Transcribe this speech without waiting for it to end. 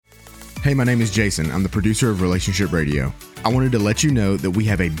Hey, my name is Jason. I'm the producer of Relationship Radio. I wanted to let you know that we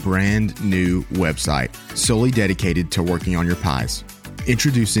have a brand new website solely dedicated to working on your pies.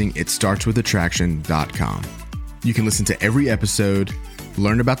 Introducing itstartswithattraction.com. You can listen to every episode,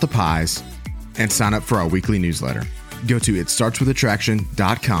 learn about the pies, and sign up for our weekly newsletter. Go to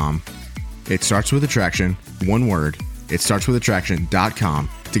itstartswithattraction.com. It starts with attraction, one word, itstartswithattraction.com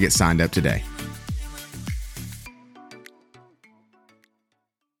to get signed up today.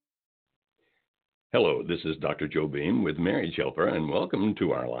 Hello, this is Dr. Joe Beam with Marriage Helper, and welcome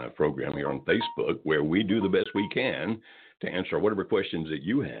to our live program here on Facebook, where we do the best we can to answer whatever questions that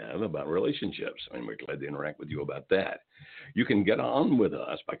you have about relationships, and we're glad to interact with you about that. You can get on with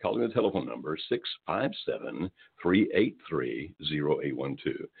us by calling the telephone number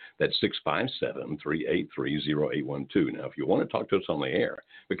 657-383-0812. That's 657-383-0812. Now, if you want to talk to us on the air,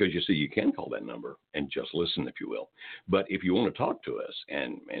 because you see, you can call that number and just listen, if you will. But if you want to talk to us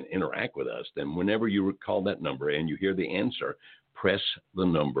and interact with us, then whenever you call that number and you hear the answer, press the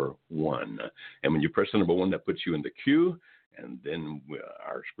number 1. And when you press the number 1, that puts you in the queue. And then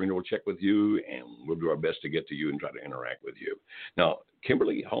our screener will check with you, and we'll do our best to get to you and try to interact with you. Now,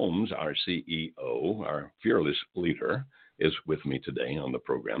 Kimberly Holmes, our CEO, our fearless leader, is with me today on the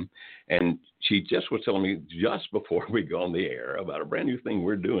program. And she just was telling me just before we go on the air about a brand new thing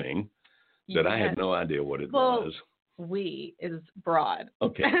we're doing that I had no idea what it was. We is broad.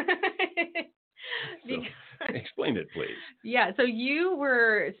 Okay. So, explain it, please. Yeah, so you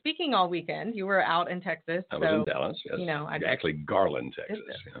were speaking all weekend. You were out in Texas. I was in Dallas, yes. Actually, Garland, Texas.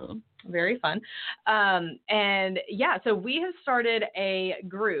 Very fun. And yeah, so we have started a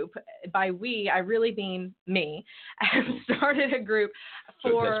group. By we, I really mean me. I have started a group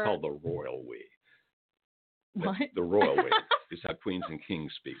for... So that's called the royal we. What? The royal we is how queens and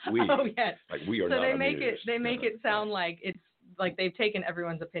kings speak. We. Oh, yes. Like we are so not they amused. make it sound like it's like they've taken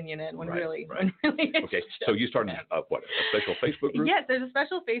everyone's opinion in when really it's okay. So you started a special Facebook group? Yes, there's a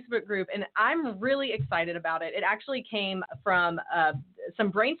special Facebook group, and I'm really excited about it. It actually came from some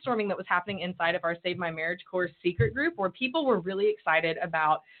brainstorming that was happening inside of our Save My Marriage course secret group, where people were really excited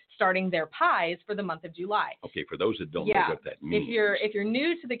about starting their pies for the month of July. Okay, for those that don't know what that means. If you're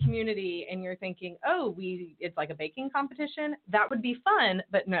new to the community and you're thinking, it's like a baking competition, that would be fun,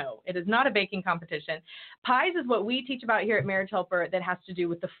 but no, it is not a baking competition. Pies is what we teach about here at Marriage Helper that has to do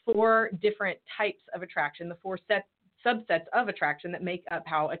with the 4 different types of attraction, the 4 subsets of attraction that make up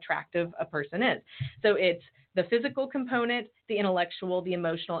how attractive a person is. So it's the physical component, the intellectual, the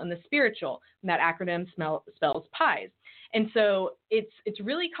emotional, and the spiritual. And that acronym spells pies. And so it's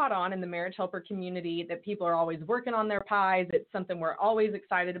really caught on in the Marriage Helper community that people are always working on their pies. It's something we're always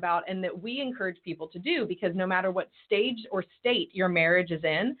excited about and that we encourage people to do, because no matter what stage or state your marriage is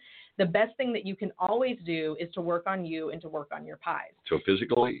in, the best thing that you can always do is to work on you and to work on your pies. So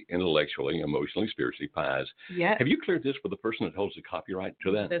physically, intellectually, emotionally, spiritually, pies. Yes. Have you cleared this with the person that holds the copyright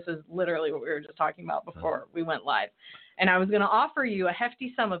to that? This is literally what we were just talking about before we went live. And I was going to offer you a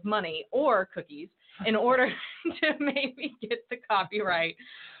hefty sum of money or cookies in order to maybe get the copyright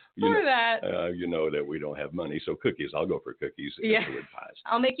for that. You know that we don't have money, so cookies. I'll go for cookies and with pies.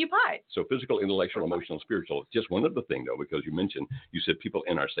 I'll make you pies. So physical, intellectual, emotional, spiritual. Just one other thing, though, because you said people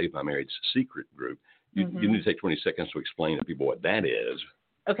in our Save My Marriage secret group. You need to take 20 seconds to explain to people what that is.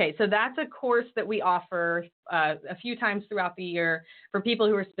 Okay, so that's a course that we offer a few times throughout the year for people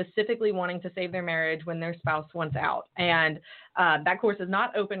who are specifically wanting to save their marriage when their spouse wants out. And that course is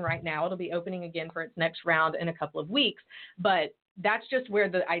not open right now. It'll be opening again for its next round in a couple of weeks. But that's just where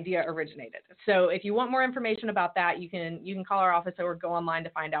the idea originated. So if you want more information about that, you can call our office or go online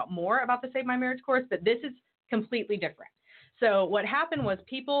to find out more about the Save My Marriage course. But this is completely different. So what happened was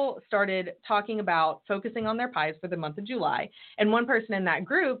people started talking about focusing on their pies for the month of July. And one person in that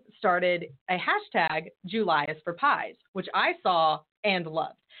group started a hashtag, July is for pies, which I saw and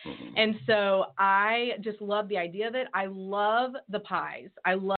loved. Mm-hmm. And so I just love the idea of it. I love the pies.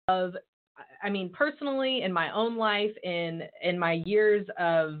 Personally, in my own life, in my years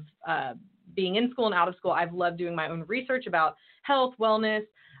of being in school and out of school, I've loved doing my own research about health, wellness,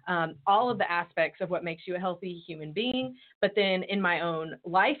 all of the aspects of what makes you a healthy human being. But then in my own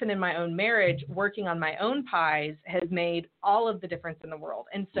life and in my own marriage, working on my own pies has made all of the difference in the world.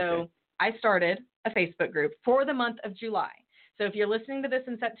 And so I started a Facebook group for the month of July. So if you're listening to this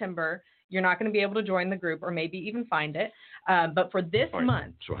in September, you're not going to be able to join the group or maybe even find it. But for this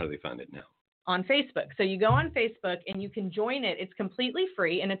month. So how do they find it now? On Facebook. So you go on Facebook and you can join it. It's completely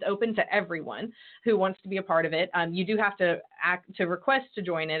free and it's open to everyone who wants to be a part of it. You do have to request to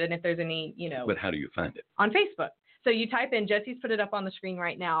join it. And if there's any, But how do you find it? On Facebook. So you type in, Jesse's put it up on the screen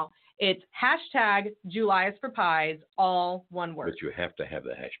right now. It's hashtag July is for Pies, all one word. But you have to have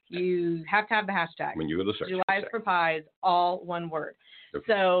the hashtag. You have to have the hashtag. When you go to search. July is for Pies, all one word. Okay.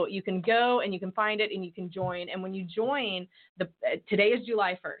 So you can go and you can find it and you can join. And when you join, today is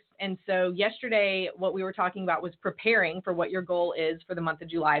July 1st. And so yesterday, what we were talking about was preparing for what your goal is for the month of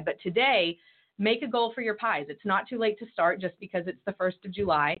July. But today, make a goal for your pies. It's not too late to start just because it's the 1st of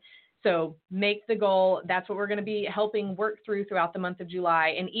July. So make the goal. That's what we're going to be helping work throughout the month of July.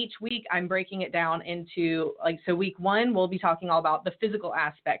 And each week I'm breaking it down into so week 1, we'll be talking all about the physical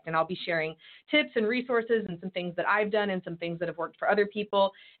aspect, and I'll be sharing tips and resources and some things that I've done and some things that have worked for other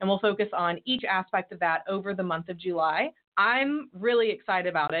people. And we'll focus on each aspect of that over the month of July. I'm really excited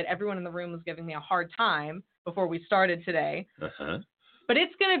about it. Everyone in the room was giving me a hard time before we started today. Uh-huh. But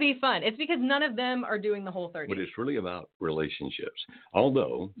it's going to be fun. It's because none of them are doing the whole 30. But it's really about relationships,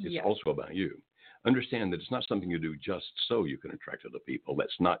 although it's also about you. Understand that it's not something you do just so you can attract other people.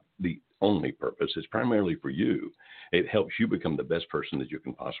 That's not the only purpose. It's primarily for you. It helps you become the best person that you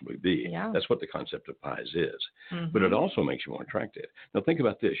can possibly be. Yeah. That's what the concept of pies is. Mm-hmm. But it also makes you more attractive. Now, think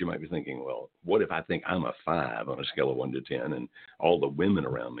about this. You might be thinking, well, what if I think I'm a 5 on a scale of 1 to 10 and all the women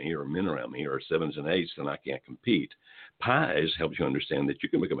around me or men around me are 7s and 8s and I can't compete? Pies helps you understand that you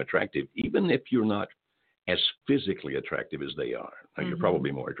can become attractive even if you're not as physically attractive as they are. Now, you're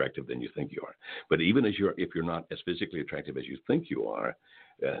probably more attractive than you think you are. But even if you're not as physically attractive as you think you are,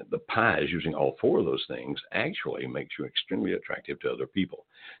 the pies, using all 4 of those things, actually makes you extremely attractive to other people.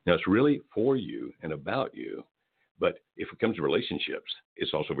 Now, it's really for you and about you. But if it comes to relationships,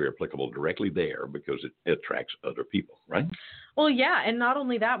 it's also very applicable directly there because it attracts other people, right? Well, yeah. And not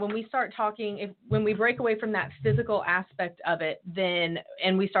only that, when we start talking, when we break away from that physical aspect of it,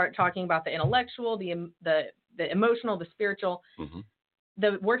 and we start talking about the intellectual, the emotional, the spiritual,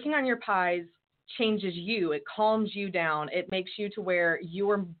 the working on your pies changes you. It calms you down. It makes you to where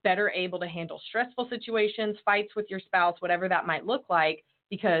you're better able to handle stressful situations, fights with your spouse, whatever that might look like,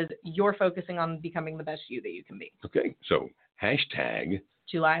 because you're focusing on becoming the best you that you can be. Okay, so hashtag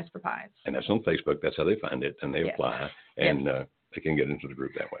July is for Pies. And that's on Facebook. That's how they find it, and they apply, and they can get into the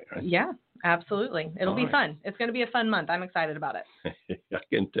group that way, right? Yeah, absolutely. It'll be fun. It's going to be a fun month. I'm excited about it. I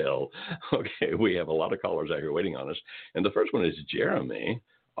can tell. Okay, we have a lot of callers out here waiting on us. And the first one is Jeremy,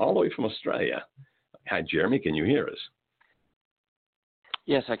 all the way from Australia. Hi, Jeremy. Can you hear us?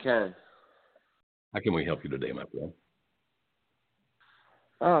 Yes, I can. How can we help you today, my friend?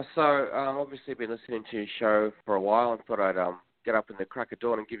 So I've obviously been listening to your show for a while and thought I'd get up in the crack of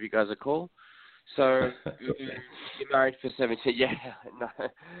dawn and give you guys a call. So you're married for 17 years. No,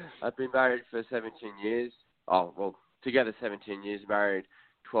 I've been married for 17 years. Oh, well, together 17 years, married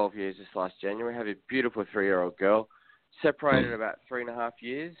 12 years this last January. Have a beautiful 3-year-old girl. Separated about 3.5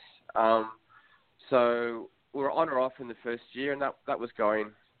 years. So we were on or off in the first year, and that was going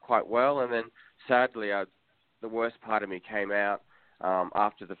quite well. And then sadly, the worst part of me came out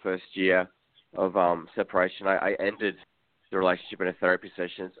after the first year of separation. I ended the relationship in a therapy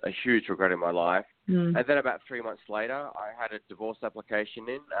session. It's a huge regret in my life. And then about 3 months later, I had a divorce application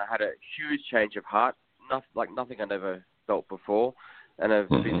in. I had a huge change of heart, nothing I'd ever felt before, and I've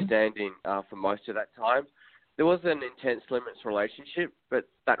been standing for most of that time. There was an intense limits relationship, but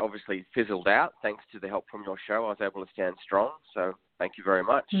that obviously fizzled out thanks to the help from your show. I was able to stand strong, so thank you very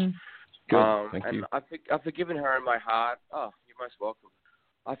much. Good, thank you. I've forgiven her in my heart. Oh, you're most welcome.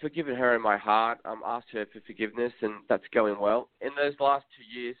 I've forgiven her in my heart. Asked her for forgiveness, and that's going well. In those last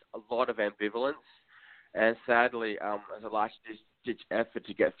 2 years, a lot of ambivalence, and sadly, as a last-ditch effort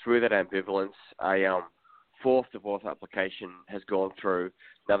to get through that ambivalence, a fourth divorce application has gone through.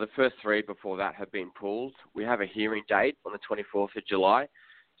 Now, the first 3 before that have been pulled. We have a hearing date on the 24th of July.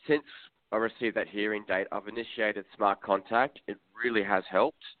 Since I received that hearing date, I've initiated Smart Contact. It really has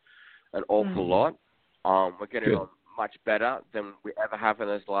helped an awful lot. We're getting on much better than we ever have in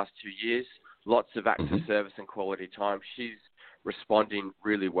those last 2 years. Lots of acts of service and quality time. She's responding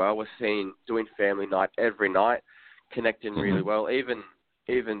really well. We're doing family night every night, connecting really well. Even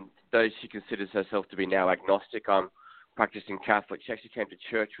though she considers herself to be now agnostic, I'm practicing Catholic. She actually came to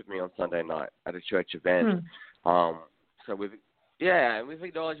church with me on Sunday night at a church event. So we've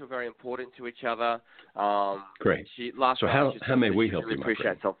acknowledged we're very important to each other. Great. So how may we help you, my friend?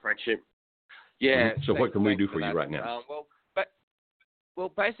 Appreciates our friendship. Yeah. So what can we do for you right now?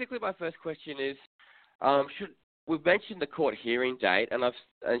 Well, basically, my first question is, we've mentioned the court hearing date, and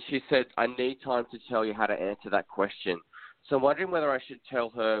she said I need time to tell you how to answer that question. So I'm wondering whether I should tell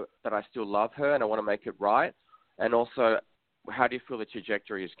her that I still love her and I want to make it right, and also, how do you feel the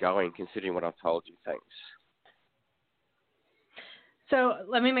trajectory is going, considering what I've told you? Thanks. So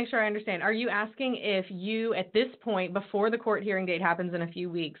let me make sure I understand. Are you asking if you, at this point, before the court hearing date happens in a few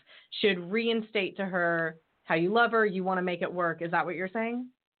weeks, should reinstate to her how you love her, you want to make it work? Is that what you're saying?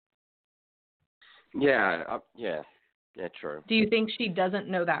 Yeah, true. Do you think she doesn't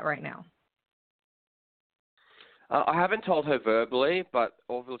know that right now? I haven't told her verbally, but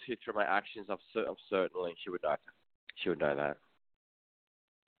obviously through my actions, I'm certainly she would know. She would know that.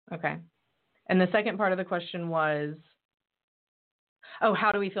 Okay. And the second part of the question was,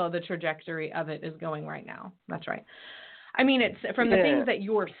 how do we feel the trajectory of it is going right now? That's right. I mean, it's from the things that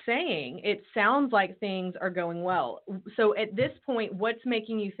you're saying, it sounds like things are going well. So at this point, what's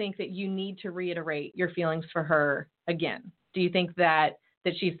making you think that you need to reiterate your feelings for her again? Do you think that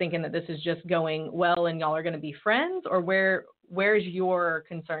she's thinking that this is just going well and y'all are going to be friends, or where's your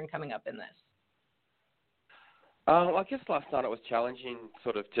concern coming up in this? I guess last night it was challenging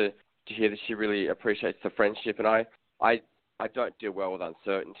sort of to hear that she really appreciates the friendship, and I don't deal well with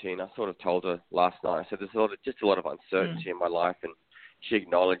uncertainty, and I sort of told her last night, I said there's a lot of uncertainty in my life, and she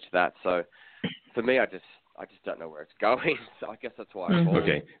acknowledged that. So for me, I just don't know where it's going. So I guess that's why I called.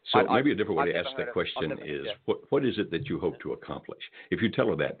 Okay, so maybe a different way to ask that question is, what is it that you hope to accomplish? If you tell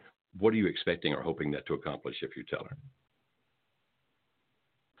her that, what are you expecting or hoping that to accomplish if you tell her?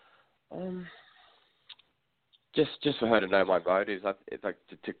 Just for her to know my motives, it's like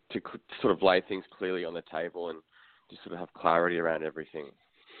to sort of lay things clearly on the table and just sort of have clarity around everything.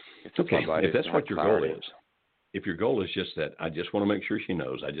 Okay, if that's what your goal is. If your goal is just that, I just want to make sure she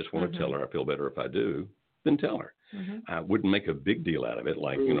knows, I just want to tell her I feel better if I do, then tell her. I wouldn't make a big deal out of it,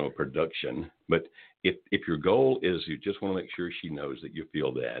 like, production. But if your goal is you just want to make sure she knows that you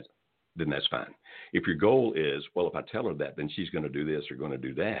feel that, then that's fine. If your goal is, well, if I tell her that, then she's going to do this or going to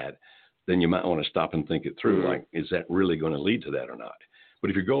do that, then you might want to stop and think it through, like, is that really going to lead to that or not? But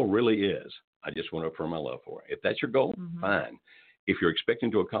if your goal really is, I just want to affirm my love for her. If that's your goal, fine. If you're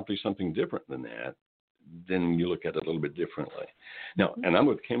expecting to accomplish something different than that, then you look at it a little bit differently. Now, and I'm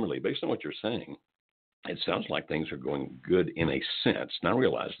with Kimberly. Based on what you're saying, it sounds like things are going good in a sense. And I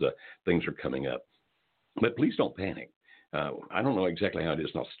realize that things are coming up. But please don't panic. I don't know exactly how it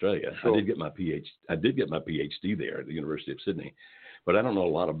is in Australia. Sure. I did get my PhD there at the University of Sydney, but I don't know a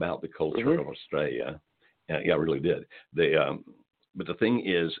lot about the culture of Australia. Yeah, I really did. But the thing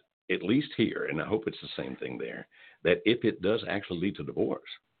is, at least here, and I hope it's the same thing there, that if it does actually lead to divorce,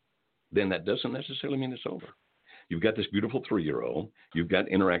 then that doesn't necessarily mean it's over. You've got this beautiful 3-year-old. You've got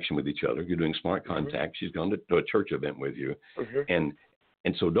interaction with each other. You're doing smart contact. She's gone to a church event with you. And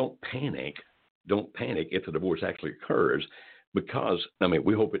so don't panic. Don't panic if the divorce actually occurs, because, I mean,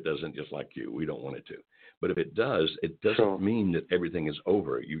 we hope it doesn't, just like you. We don't want it to. But if it does, it doesn't mean that everything is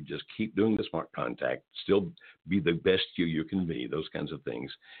over. You just keep doing the smart contact, still be the best you can be, those kinds of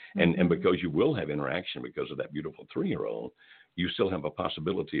things. And because you will have interaction because of that beautiful 3-year-old, you still have a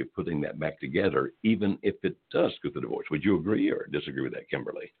possibility of putting that back together, even if it does go to divorce. Would you agree or disagree with that,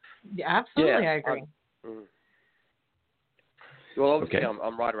 Kimberly? Yeah, absolutely, I agree. Well, obviously,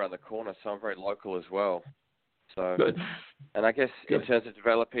 I'm right around the corner, so I'm very local as well. So, good. And I guess in terms of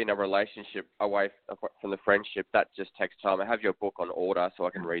developing a relationship away from the friendship, that just takes time. I have your book on order, so I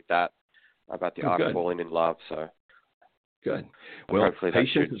can read that about the art of falling in love. So, good. Well,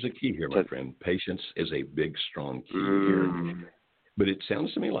 patience is a key here, my friend. Patience is a big, strong key here. But it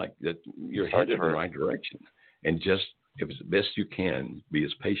sounds to me like that you're headed in the right direction. And just, if it's the best you can, be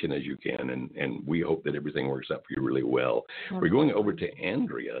as patient as you can, and we hope that everything works out for you really well. We're going over to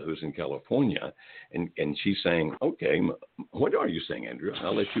Andrea, who's in California, and she's saying, okay, what are you saying, Andrea?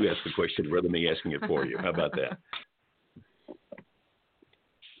 I'll let you ask the question rather than me asking it for you. How about that?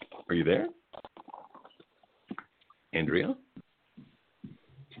 Are you there? Andrea?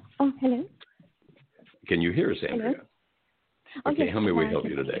 Oh, hello. Can you hear us, Andrea? Hello? Okay, how may we help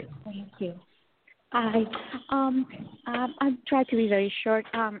you today? Thank you. I'll try to be very short.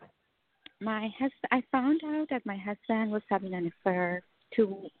 I found out that my husband was having an affair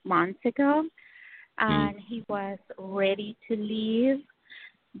 2 months ago, and he was ready to leave,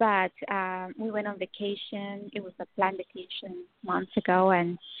 but we went on vacation. It was a planned vacation months ago,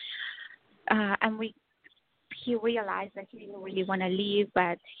 and he realized that he didn't really want to leave,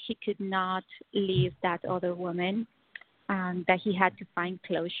 but he could not leave that other woman, that he had to find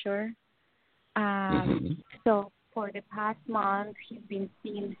closure. So for the past month, he's been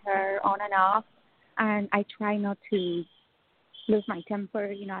seeing her on and off, and I try not to lose my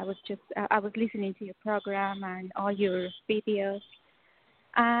temper. You know, I was listening to your program and all your videos.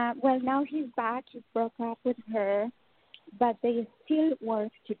 Well, now he's back. He broke up with her, but they still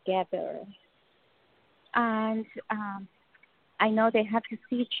work together. And I know they have to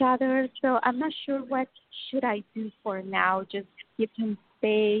see each other, so I'm not sure what should I do for now. Just give him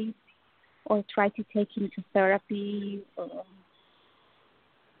space or try to take him to therapy.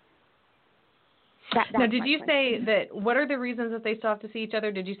 Now, did you say that, what are the reasons that they still have to see each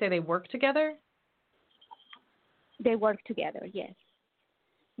other? Did you say they work together? They work together, yes.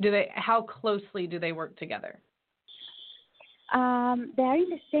 How closely do they work together? They're in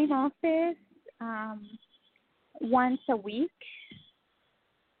the same office once a week.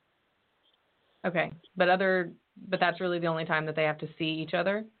 Okay, but that's really the only time that they have to see each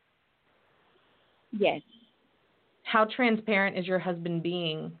other? Yes. How transparent is your husband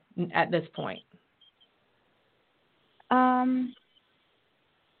being at this point?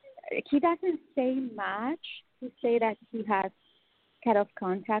 He doesn't say much. He say that he has kind of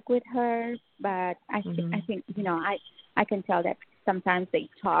contact with her, but I think I can tell that sometimes they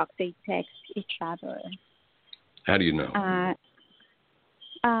talk, they text each other. How do you know?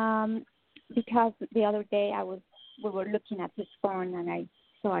 Because the other day we were looking at his phone and I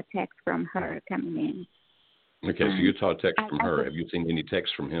saw a text from her coming in. Okay, so you saw a text from her. Have you seen any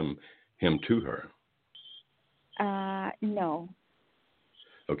text from him to her? No.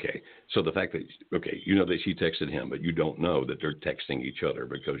 Okay, so the fact that, you know that she texted him, but you don't know that they're texting each other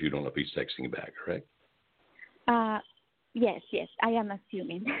because you don't know if he's texting back, correct? Yes, I am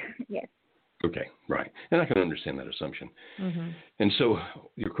assuming, yes. Okay, right. And I can understand that assumption. Mm-hmm. And so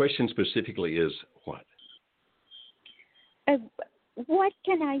your question specifically is what? What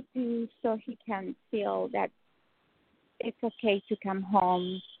can I do so he can feel that it's okay to come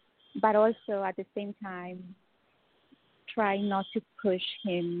home, but also at the same time try not to push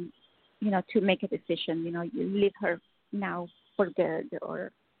him, to make a decision, you leave her now for good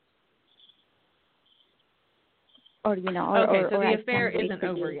or okay, so the affair isn't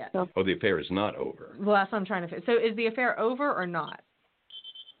over yet. So. Oh, the affair is not over. Well, that's what I'm trying to figure. So is the affair over or not?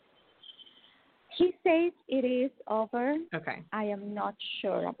 He says it is over. Okay. I am not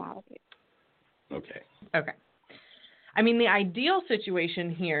sure about it. Okay. I mean, the ideal situation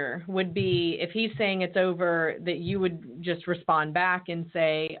here would be if he's saying it's over, that you would just respond back and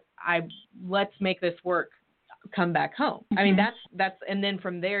say, let's make this work. Come back home. Mm-hmm. I mean, that's, and then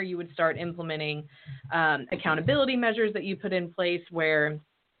from there you would start implementing accountability measures that you put in place where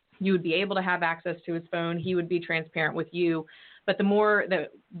you would be able to have access to his phone. He would be transparent with you. But the more,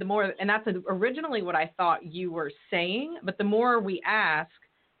 and that's originally what I thought you were saying, but the more we ask,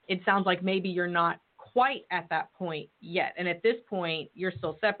 it sounds like maybe you're not quite at that point yet. And at this point, you're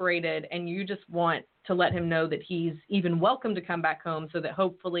still separated and you just want to let him know that he's even welcome to come back home so that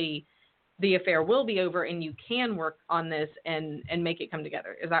hopefully the affair will be over and you can work on this and make it come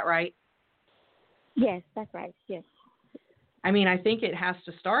together. Is that right? Yes, that's right. Yes. I mean, I think it has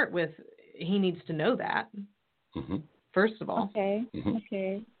to start with, he needs to know that, first of all. Okay. Mm-hmm.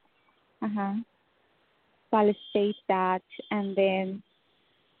 Okay. So I'll state that, and then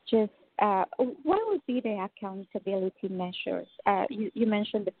just, what would be the accountability measures? You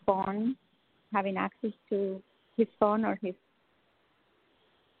mentioned the phone, having access to his phone or his.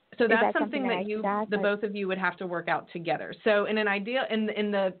 So that's something that the both of you would have to work out together. So in an idea,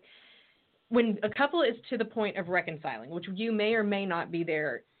 when a couple is to the point of reconciling, which you may or may not be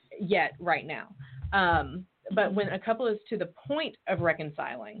there yet right now, but when a couple is to the point of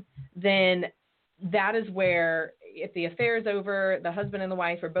reconciling, then that is where, if the affair is over, the husband and the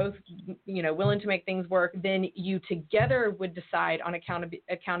wife are both, willing to make things work, then you together would decide on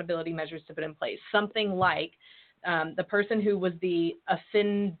accountability measures to put in place. Something like the person who was the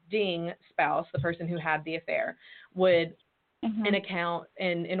offending spouse, the person who had the affair, would an account,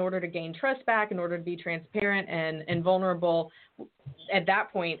 and in order to gain trust back, in order to be transparent and vulnerable, at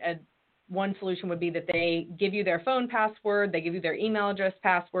that point, one solution would be that they give you their phone password, they give you their email address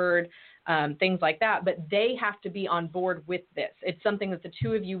password, things like that, but they have to be on board with this. It's something that the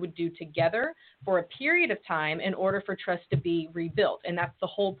two of you would do together for a period of time in order for trust to be rebuilt, and that's the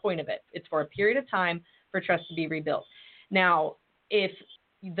whole point of it. It's for a period of time for trust to be rebuilt. Now, if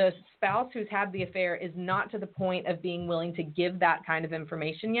the spouse who's had the affair is not to the point of being willing to give that kind of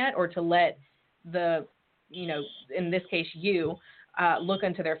information yet, or to let the, in this case, you look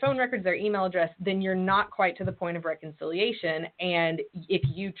into their phone records, their email address, then you're not quite to the point of reconciliation. And if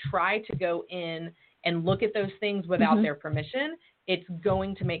you try to go in and look at those things without their permission, it's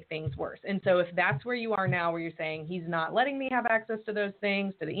going to make things worse. And so if that's where you are now, where you're saying he's not letting me have access to those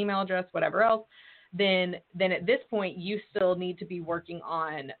things, to the email address, whatever else, then at this point, you still need to be working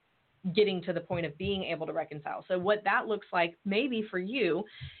on getting to the point of being able to reconcile. So what that looks like maybe for you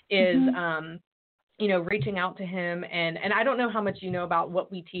is, reaching out to him. And I don't know how much you know about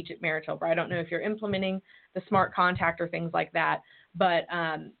what we teach at Marriage Helper. I don't know if you're implementing the smart contact or things like that. But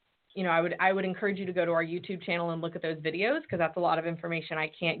I would encourage you to go to our YouTube channel and look at those videos, because that's a lot of information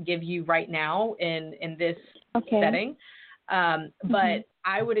I can't give you right now in this setting. But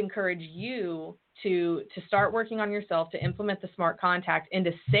I would encourage you to start working on yourself, to implement the smart contact, and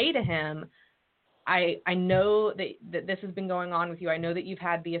to say to him, I know that this has been going on with you. I know that you've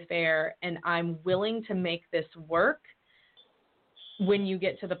had the affair, and I'm willing to make this work when you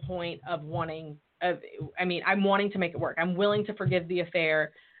get to the point of I'm wanting to make it work. I'm willing to forgive the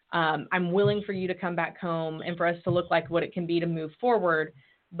affair. I'm willing for you to come back home and for us to look like what it can be to move forward.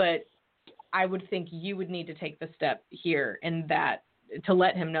 But I would think you would need to take the step here and that to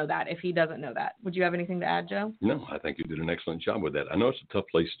let him know that if he doesn't know that. Would you have anything to add, Joe? No, I think you did an excellent job with that. I know it's a tough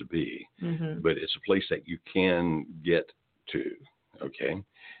place to be, but it's a place that you can get to. Okay.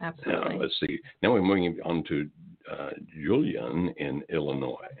 Absolutely. Let's see. Now we're moving on to Julian in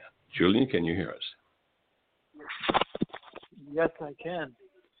Illinois. Julian, can you hear us? Yes, I can.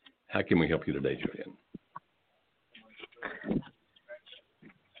 How can we help you today, Julian?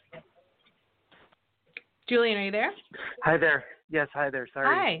 Julian, are you there? Hi there. Yes, hi there.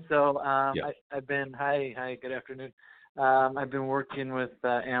 Sorry. Hi. So I've been hi. Good afternoon. I've been working with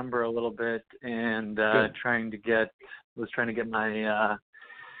Amber a little bit and trying to get my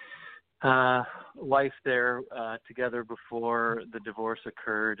wife there together before the divorce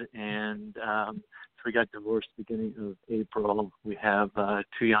occurred, and so we got divorced beginning of April. We have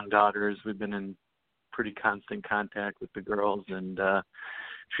 2 young daughters. We've been in pretty constant contact with the girls, and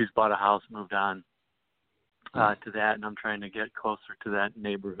she's bought a house, moved on to that, and I'm trying to get closer to that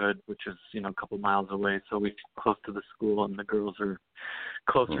neighborhood, which is a couple miles away, so we're close to the school, and the girls are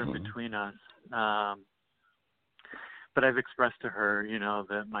closer between us. But I've expressed to her,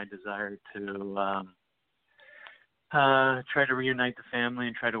 that my desire to try to reunite the family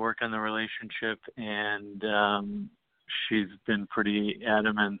and try to work on the relationship, and she's been pretty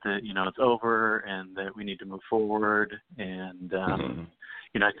adamant that it's over and that we need to move forward, and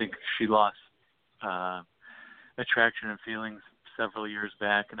I think she lost attraction and feelings several years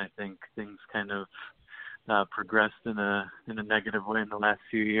back, and I think things kind of progressed in a negative way in the last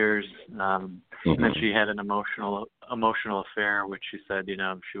few years. And then she had an emotional affair, which she said,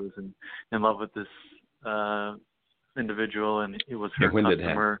 she was in love with this individual, and it was her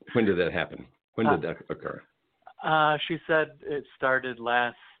customer. When did that happen? When did that occur? She said it started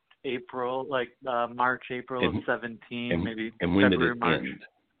last April, like March, April of 17, maybe February, March. End?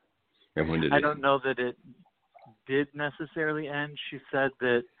 And when did I don't know that it did necessarily end. She said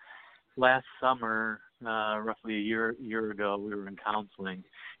that last summer, roughly a year ago, we were in counseling,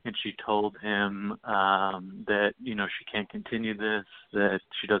 and she told him that she can't continue this, that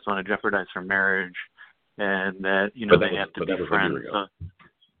she doesn't want to jeopardize her marriage, and that they have to be friends.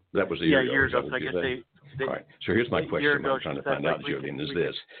 That was a year ago. Year ago. So I guess they all right. So here's my question. I'm trying to find out, Julian, is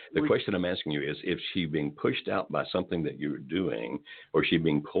this. The question I'm asking you is, if she being pushed out by something that you're doing, or she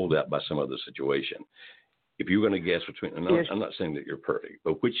being pulled out by some other situation? If you're going to guess between, I'm not saying that you're perfect,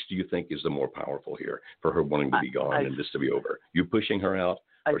 but which do you think is the more powerful here for her wanting to be gone and this to be over? You pushing her out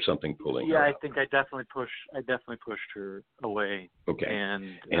or something pulling her out? I think I definitely pushed her away. Okay.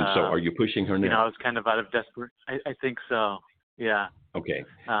 And so are you pushing her now? I was kind of out of desperate. I think so. Yeah. Okay.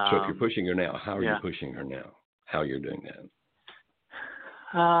 So if you're pushing her now, how are you pushing her now? How you're doing that?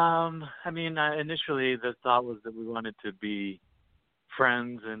 Initially the thought was that we wanted to be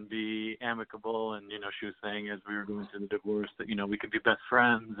friends and be amicable, and she was saying as we were going through the divorce that we could be best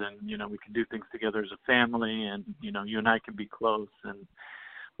friends, and we could do things together as a family, and you and I could be close and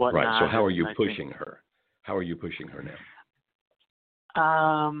whatnot. Right. So how are you pushing her? How are you pushing her now?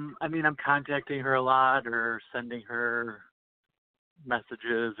 I'm contacting her a lot, or sending her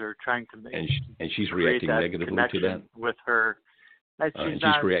messages, or trying to make and she's reacting negatively to that with her. She's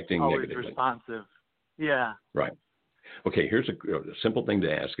not reacting always negatively. Responsive. Yeah. Right. Okay, here's a simple thing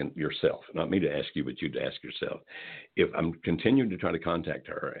to ask yourself, not me to ask you, but you to ask yourself. If I'm continuing to try to contact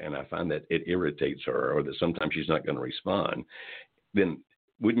her and I find that it irritates her, or that sometimes she's not going to respond, then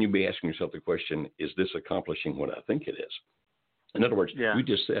wouldn't you be asking yourself the question, is this accomplishing what I think it is? In other words, you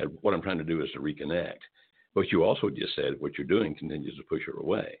just said what I'm trying to do is to reconnect, but you also just said what you're doing continues to push her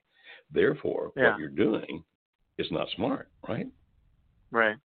away. Therefore, what you're doing is not smart, right?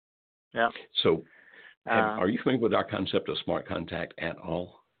 Right. Yeah. So are you familiar with our concept of smart contact at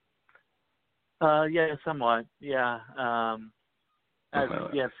all? Yeah, somewhat. Yeah.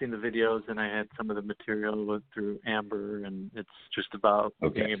 I've seen the videos, and I had some of the material through Amber, and it's just about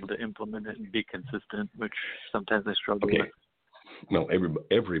being able to implement it and be consistent, which sometimes I struggle with. No,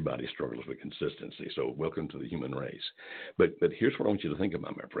 everybody struggles with consistency, so welcome to the human race. But here's what I want you to think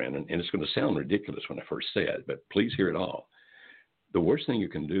about, my friend, and it's going to sound ridiculous when I first say it, but please hear it all. The worst thing you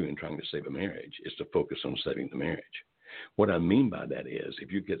can do in trying to save a marriage is to focus on saving the marriage. What I mean by that is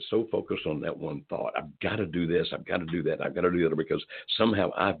if you get so focused on that one thought, I've got to do this, I've got to do that, I've got to do that because somehow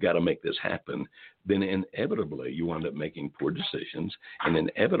I've got to make this happen, then inevitably you wind up making poor decisions, and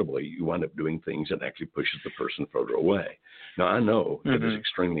inevitably you wind up doing things that actually pushes the person further away. Now, I know it is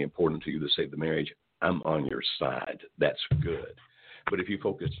extremely important to you to save the marriage. I'm on your side. That's good. But if you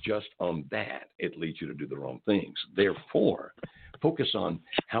focus just on that, it leads you to do the wrong things. Therefore, focus on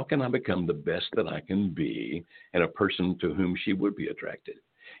how can I become the best that I can be and a person to whom she would be attracted.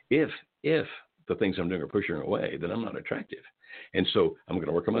 If the things I'm doing are pushing her away, then I'm not attractive. And so I'm going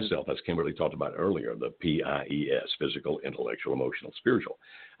to work on myself, as Kimberly talked about earlier, the PIES, physical, intellectual, emotional, spiritual.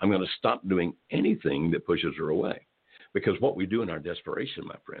 I'm going to stop doing anything that pushes her away. Because what we do in our desperation,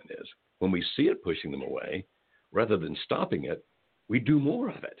 my friend, is when we see it pushing them away, rather than stopping it, we do more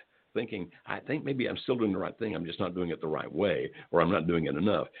of it, thinking, I think maybe I'm still doing the right thing. I'm just not doing it the right way, or I'm not doing it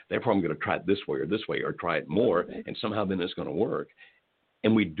enough. Therefore, I'm going to try it this way, or try it more, and somehow then it's going to work.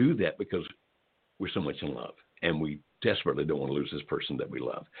 And we do that because we're so much in love, and we desperately don't want to lose this person that we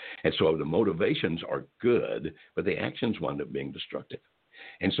love. And so the motivations are good, but the actions wind up being destructive.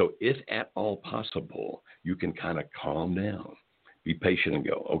 And so if at all possible, you can kind of calm down, be patient and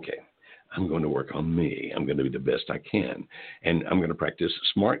go, okay, I'm going to work on me. I'm going to be the best I can. And I'm going to practice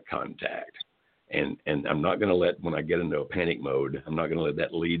smart contact. And I'm not going to let, when I get into a panic mode, I'm not going to let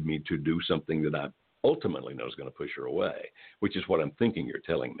that lead me to do something that I ultimately know is going to push her away, which is what I'm thinking you're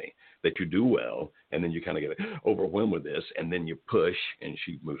telling me, that you do well, and then you kind of get overwhelmed with this, and then you push, and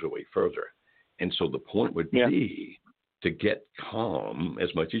she moves away further. And so the point would be to get calm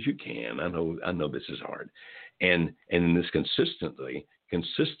as much as you can. I know this is hard. And in this consistency,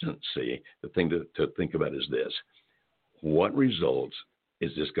 the thing to think about is this: what results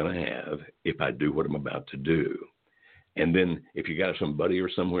is this going to have if I do what I'm about to do? And then if you got somebody or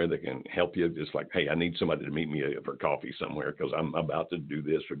somewhere that can help you, just like, hey, I need somebody to meet me for coffee somewhere because I'm about to do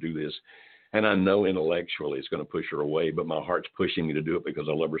this or do this. And I know intellectually it's going to push her away, but my heart's pushing me to do it because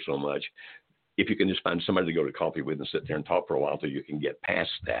I love her so much. If you can just find somebody to go to coffee with and sit there and talk for a while till you can get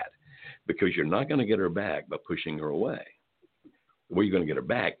past that, because you're not going to get her back by pushing her away. Where you're going to get her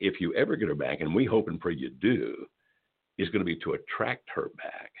back, if you ever get her back, and we hope and pray you do, is going to be to attract her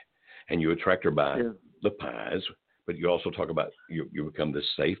back. And you attract her by the pies, but you also talk about you become this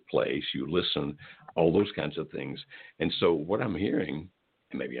safe place, you listen, all those kinds of things. And so what I'm hearing,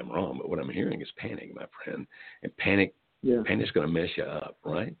 and maybe I'm wrong, but what I'm hearing is panic, my friend. And panic's going to mess you up,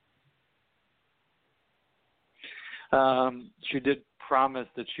 right? She did promise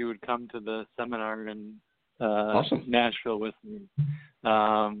that she would come to the seminar in awesome. Nashville with me.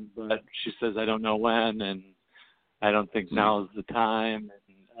 But she says, I don't know when, and I don't think now is the time.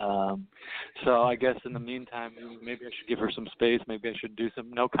 And, so I guess in the meantime, maybe I should give her some space. Maybe I should do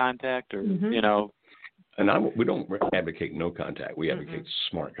some no contact or, you know. And we don't advocate no contact. We advocate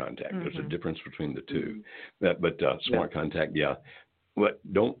smart contact. There's a difference between the two. But smart contact, But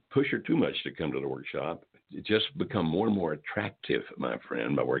don't push her too much to come to the workshop. Just become more and more attractive, my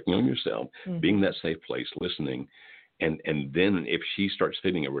friend, by working on yourself, being that safe place, listening. And then if she starts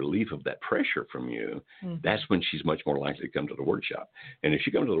feeling a relief of that pressure from you, that's when she's much more likely to come to the workshop. And if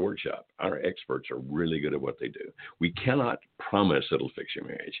she comes to the workshop, our experts are really good at what they do. We cannot promise it'll fix your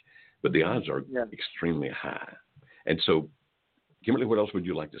marriage, but the odds are extremely high. And so, Kimberly, what else would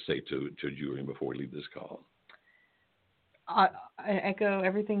you like to say to Julian before we leave this call? I echo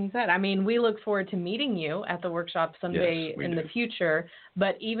everything you said. I mean, we look forward to meeting you at the workshop someday in the future.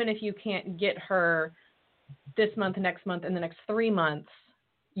 But even if you can't get her this month, next month, and the next 3 months,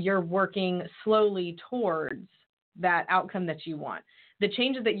 you're working slowly towards that outcome that you want. The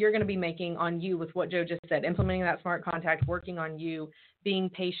changes that you're going to be making on you with what Joe just said, implementing that smart contact, working on you, being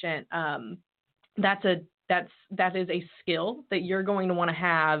patient, that is a skill that you're going to want to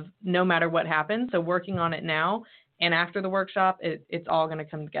have no matter what happens. So working on it now. And after the workshop, it's all going to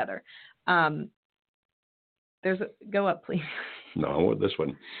come together. Go up, please. No, I want this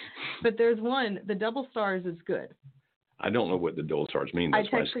one. But there's one. The double stars is good. I don't know what the double stars mean. That's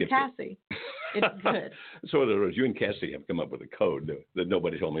I texted Cassie. It's good. So in other words, you and Cassie have come up with a code that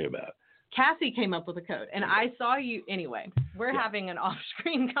nobody told me about. Cassie came up with a code, and I saw you anyway. We're having an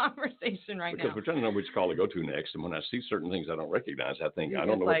off-screen conversation right now. Because we're trying to know which call to go to next, and when I see certain things I don't recognize, I think, I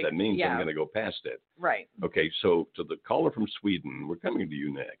don't know what that means, I'm going to go past it. Right. Okay, so to the caller from Sweden, we're coming to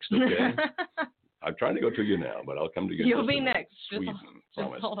you next, okay? I'm trying to go to you now, but I'll come to you You'll be next. Sweden,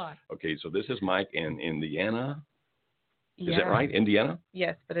 just hold on. Okay, so this is Mike in Indiana. Is that right, Indiana?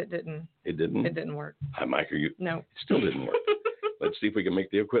 Yes, but it didn't. It didn't? It didn't work. Hi, Mike, are you? No. It still didn't work. Let's see if we can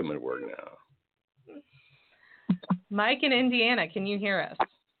make the equipment work now. Mike in Indiana, can you hear us?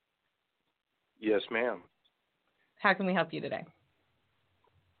 Yes, ma'am. How can we help you today?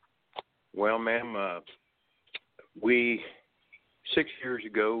 Well, ma'am, 6 years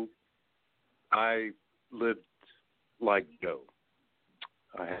ago, I lived like Joe.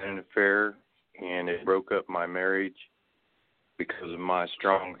 I had an affair, and it broke up my marriage because of my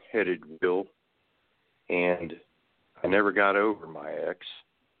strong-headed will, and I never got over my ex,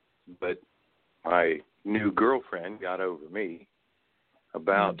 but my new girlfriend got over me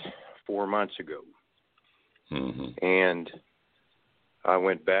about 4 months ago. Mm-hmm. And I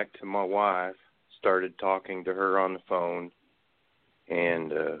went back to my wife, started talking to her on the phone,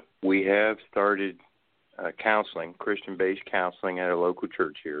 and we have started counseling, Christian-based counseling at a local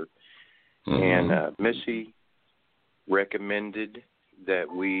church here. Mm-hmm. And Missy recommended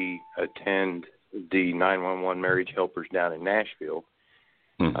that we attend the 911 Marriage Helpers down in Nashville.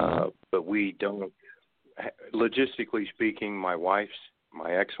 Mm-hmm. But we don't, logistically speaking, my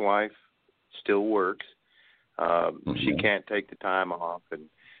ex-wife still works. She can't take the time off,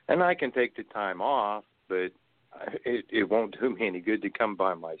 and I can take the time off, but it won't do me any good to come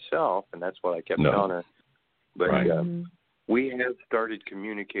by myself, and that's what I kept telling her. But we have started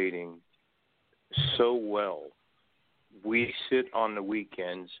communicating so well. We sit on the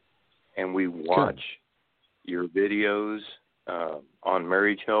weekends and we watch your videos on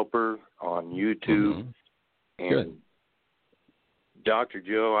Marriage Helper, on YouTube. And Dr.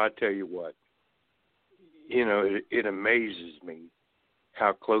 Joe, I tell you what, it amazes me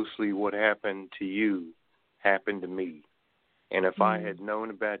how closely what happened to you happened to me. And if I had known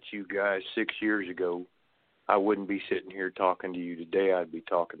about you guys 6 years ago, I wouldn't be sitting here talking to you today. I'd be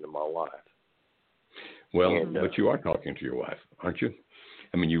talking to my wife. Well, but you are talking to your wife, aren't you?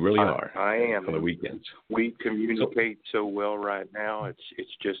 I mean, you really are. I am. On the weekends. We communicate so well right now.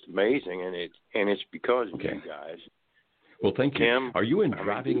 It's just amazing, and it's because of you guys. Well, thank you. Kim, are you in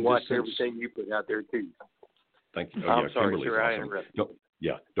driving distance? Watch everything you put out there too. Thank you. I'm sorry, Kimberly's sir. I awesome.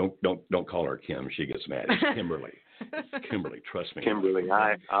 interrupted. Don't call her Kim. She gets mad. It's Kimberly. Kimberly, trust me. Kimberly,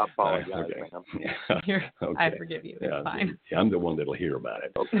 I apologize, ma'am. I forgive you. It's fine. I'm the one that'll hear about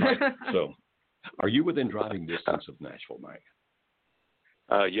it. Okay. So, are you within driving distance of Nashville, Mike?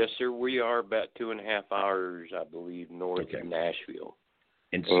 Yes, sir. We are about 2.5 hours, I believe, north of Nashville.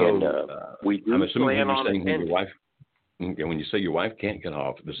 And so, we do I'm assuming plan you're on saying attending. your wife. Okay, when you say your wife can't get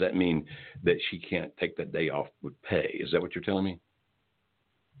off, does that mean that she can't take that day off with pay? Is that what you're telling me?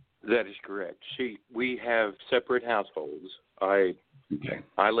 That is correct. We have separate households. I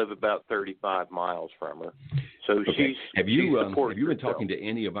live about 35 miles from her, so she's. Have you been talking to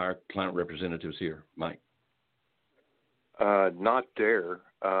any of our client representatives here, Mike? Not there.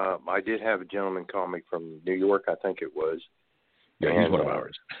 I did have a gentleman call me from New York, I think it was. Yeah, he's one of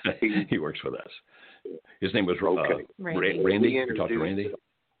ours. He works with us. His name was Randy. You talked to Randy?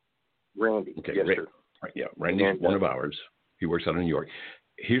 Randy, okay, yes, sir. Right, yeah, Randy's one of ours. He works out of New York.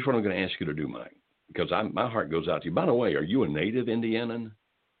 Here's what I'm going to ask you to do, Mike, because my heart goes out to you. By the way, are you a native Indianan?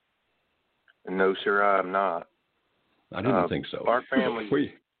 No, sir, I'm not. I didn't think so. Our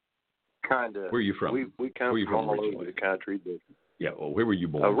family kind of. Where are you from? We come from all over the country. But well, where were you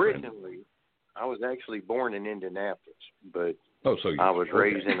born? Originally, I was actually born in Indianapolis, but I was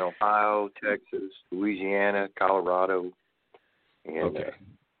raised in Ohio, Texas, Louisiana, Colorado. And,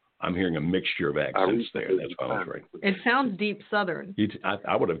 I'm hearing a mixture of accents there. That's why I was right. It sounds deep Southern.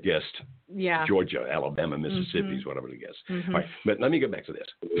 I would have guessed Georgia, Alabama, Mississippi is what I would have guessed. All right, but let me get back to this.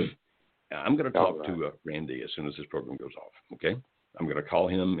 I'm going to talk to Randy as soon as this program goes off, okay? I'm going to call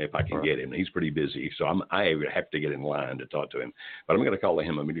him if I can get him. He's pretty busy, so I have to get in line to talk to him. But I'm going to call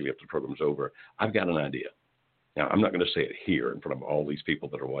him immediately after the program's over. I've got an idea. Now, I'm not going to say it here in front of all these people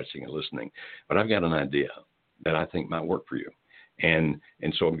that are watching and listening, but I've got an idea that I think might work for you. And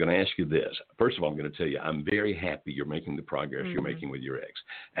so I'm going to ask you this. First of all, I'm going to tell you, I'm very happy you're making the progress you're making with your ex.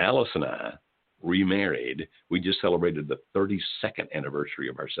 Alice and I remarried. We just celebrated the 32nd anniversary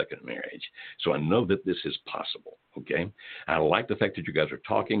of our second marriage. So I know that this is possible, okay? I like the fact that you guys are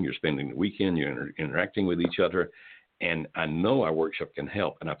talking, you're spending the weekend, you're interacting with each other, and I know our workshop can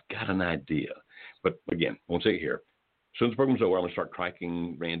help, and I've got an idea. But again, I won't say it here. As soon as the program's over, I'm going to start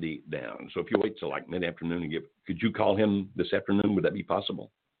tracking Randy down. So if you wait till like mid-afternoon and could you call him this afternoon? Would that be possible?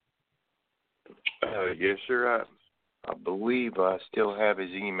 Yes, sir. I believe I still have his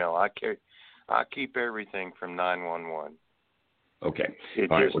email. I keep everything from 911. Okay.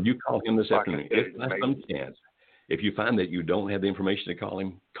 All right. Well, you call him this afternoon. If by some chance, if you find that you don't have the information to call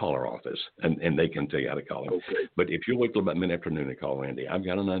him, call our office, and they can tell you how to call him. Okay. But if you wait till about mid-afternoon to call Randy, I've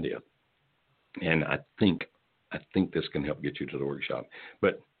got an idea. And I think this can help get you to the workshop.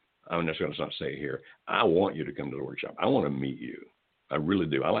 But I'm just going to say here, I want you to come to the workshop. I want to meet you. I really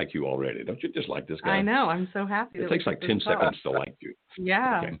do. I like you already. Don't you just like this guy? I know. I'm so happy. It takes like 10 seconds to like you.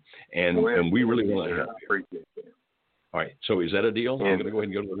 Yeah. Okay. And we really want to help you. All right. So is that a deal? I'm going to go ahead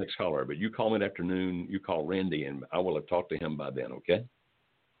and go to the next caller. But you call mid-afternoon. You call Randy, and I will have talked to him by then, okay?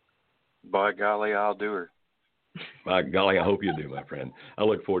 By golly, I'll do her. By golly, I hope you do, my friend. I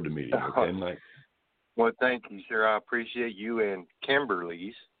look forward to meeting you, okay, Mike? Well, thank you, sir. I appreciate you and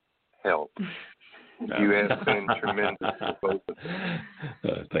Kimberly's help. You have been tremendous for both of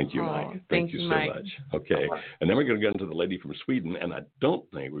us. Thank you, Mike. Thank you so Mike. much. Okay. And then we're going to get into the lady from Sweden, and I don't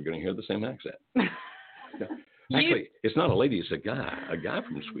think we're going to hear the same accent. Actually, it's not a lady, it's a guy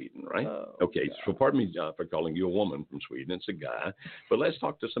from Sweden, right? Okay, so pardon me for calling you a woman from Sweden. It's a guy. But let's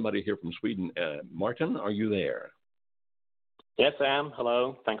talk to somebody here from Sweden. Martin, are you there? Yes, I am.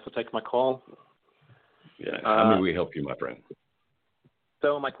 Hello. Thanks for taking my call. Yeah. How may we help you, my friend?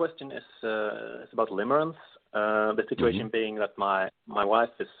 So my question is about limerence. The situation being that my wife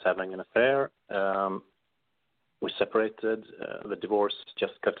is having an affair. We separated. The divorce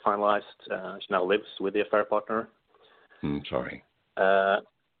just got finalized. She now lives with the affair partner. Sorry.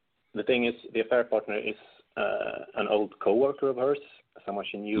 The thing is, the affair partner is an old coworker of hers, someone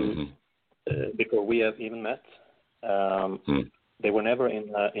she knew before we have even met. They were never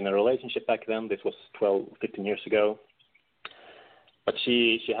in a relationship back then. This was 12, 15 years ago. But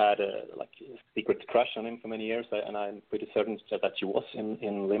she had a secret crush on him for many years, and I'm pretty certain that she was in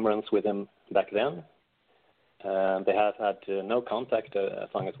limerence with him back then. They have had no contact as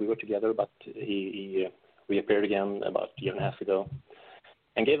long as we were together, but he reappeared again about a year and a half ago.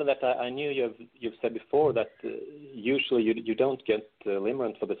 And given that I knew you've said before that usually you don't get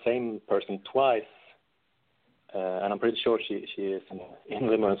limerence for the same person twice, and I'm pretty sure she is in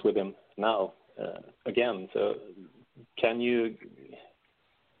limerence with him now again. So can you,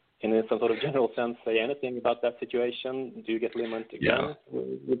 in some sort of general sense, say anything about that situation? Do you get limerence again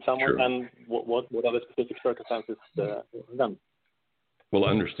with someone? Sure. And what are the specific circumstances then? Well,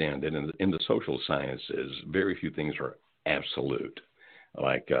 understand that in the social sciences, very few things are absolute.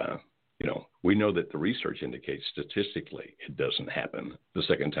 Like, we know that the research indicates statistically it doesn't happen the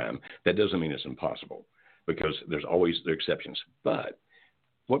second time. That doesn't mean it's impossible, because there's always the exceptions. But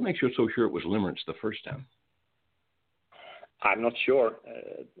what makes you so sure it was limerence the first time? I'm not sure.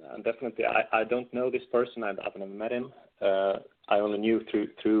 Definitely, I don't know this person. I've never met him. I only knew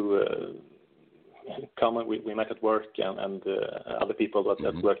through common. We met at work, and other people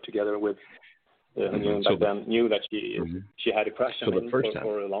that worked together with. Knew that she had a crush on him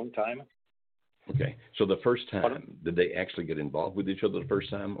for a long time. Okay, so the first time, did they actually get involved with each other the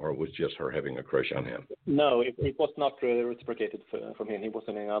first time, or it was just her having a crush on him? No, it was not reciprocated from him. He was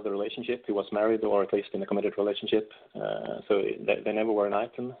in another relationship. He was married, or at least in a committed relationship. So they never were an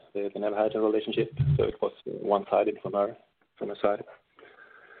item. They never had a relationship. So it was one-sided from her side.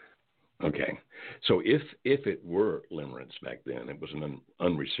 Okay, so if it were limerence back then, it was an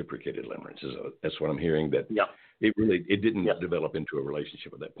unreciprocated limerence. That's what I'm hearing. That it didn't develop into a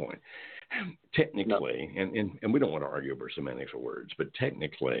relationship at that point. Technically, and we don't want to argue over semantics of words, but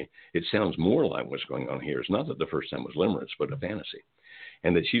technically, it sounds more like what's going on here is not that the first time was limerence, but a fantasy,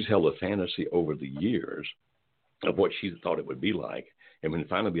 and that she's held a fantasy over the years of what she thought it would be like, and when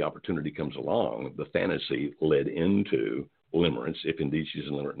finally the opportunity comes along, the fantasy led into limerence, if indeed she's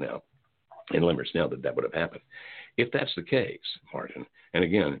in limerence now. In limerence now that would have happened. If that's the case, Martin, and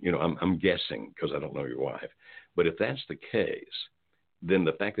again, I'm guessing because I don't know your wife, but if that's the case, then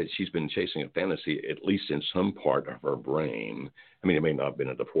the fact that she's been chasing a fantasy, at least in some part of her brain, I mean, it may not have been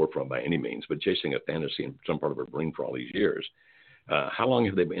at the forefront by any means, but chasing a fantasy in some part of her brain for all these years, how long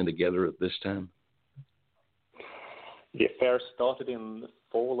have they been together at this time? The affair started in the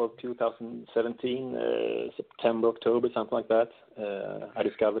fall of 2017, September, October, something like that. I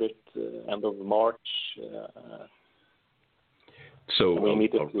discovered it end of March. So we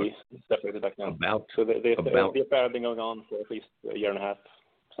immediately separated back then. So the affair had been going on for at least a year and a half,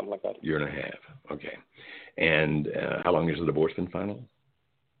 something like that. Year and a half, okay. And how long has the divorce been final?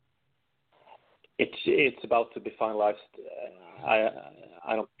 It's about to be finalized.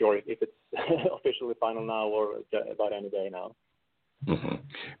 I'm not sure if it's officially final now or about any day now. Mm-hmm.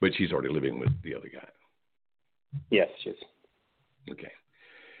 But she's already living with the other guy. Yes, she is. Okay.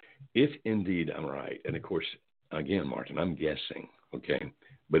 If indeed I'm right, and of course, again, Martin, I'm guessing, okay,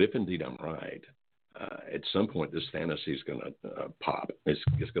 but if indeed I'm right, at some point this fantasy is going to pop. It's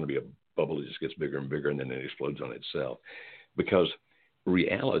going to be a bubble that just gets bigger and bigger, and then it explodes on itself. Because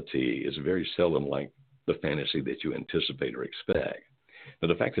reality is very seldom like the fantasy that you anticipate or expect. Now,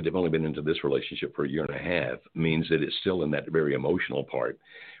 the fact that they've only been into this relationship for a year and a half means that it's still in that very emotional part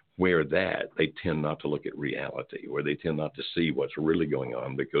where that they tend not to look at reality, where they tend not to see what's really going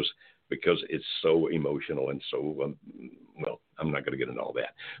on because it's so emotional and so, well, I'm not going to get into all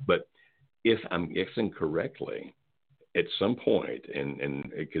that. But if I'm guessing correctly, at some point,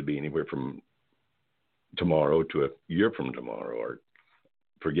 and it could be anywhere from tomorrow to a year from tomorrow, or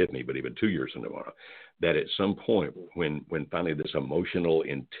forgive me, but even 2 years from tomorrow, that at some point when finally this emotional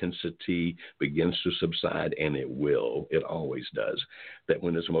intensity begins to subside, and it will, it always does, that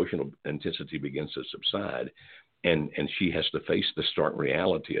when this emotional intensity begins to subside and she has to face the stark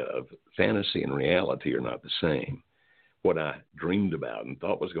reality of fantasy and reality are not the same. What I dreamed about and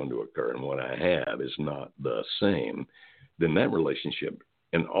thought was going to occur and what I have is not the same, then that relationship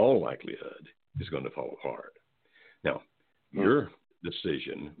in all likelihood is going to fall apart. Now, your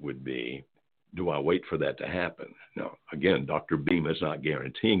decision would be, do I wait for that to happen? Now, again, Dr. Beam is not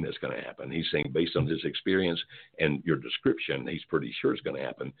guaranteeing that's going to happen. He's saying based on his experience and your description, he's pretty sure it's going to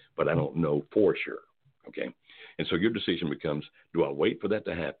happen, but I don't know for sure. Okay. And so your decision becomes, do I wait for that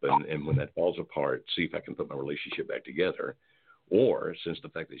to happen? And when that falls apart, see if I can put my relationship back together? Or since the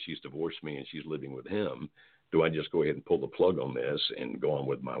fact that she's divorced me and she's living with him, do I just go ahead and pull the plug on this and go on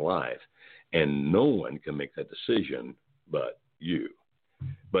with my life? And no one can make that decision but you.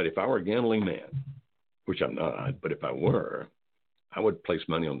 But if I were a gambling man, which I'm not, but if I were, I would place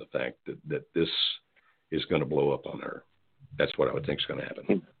money on the fact that this is going to blow up on her. That's what I would think is going to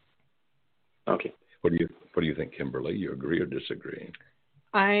happen. Okay. What do you think, Kimberly? You agree or disagree?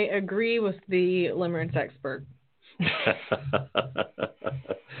 I agree with the limerence expert.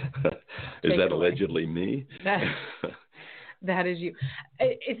 Is that allegedly me? That is you.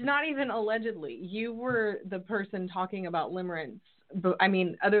 It's not even allegedly. You were the person talking about limerence. But, I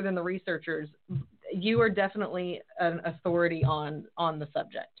mean, other than the researchers, you are definitely an authority on the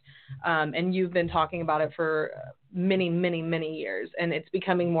subject. And you've been talking about it for many, many, many years. And it's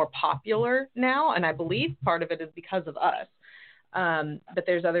becoming more popular now. And I believe part of it is because of us. But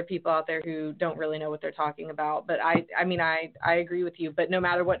there's other people out there who don't really know what they're talking about. But I mean, I agree with you. But no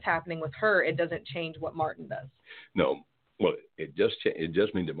matter what's happening with her, it doesn't change what Martin does. No. Well, it just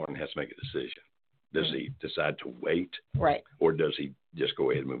means that Martin has to make a decision. Does he decide to wait? Right. Or does he just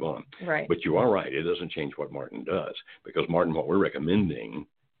go ahead and move on? Right. But you are right. It doesn't change what Martin does. Because Martin, what we're recommending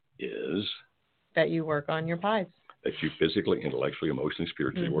is that you work on your pies. That you physically, intellectually, emotionally,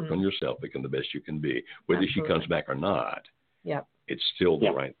 spiritually work on yourself, become the best you can be. Whether she comes back or not, it's still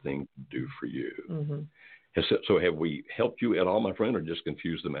the right thing to do for you. So have we helped you at all, my friend, or just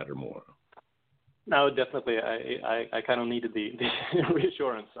confused the matter more? No, definitely. I kind of needed the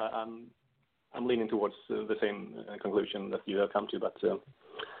reassurance. I'm leaning towards the same conclusion that you have come to, but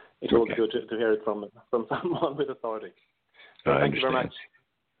it's always good to hear it from someone with authority. So thank you very much.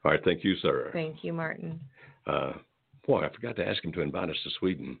 All right, thank you, sir. Thank you, Martin. Boy, I forgot to ask him to invite us to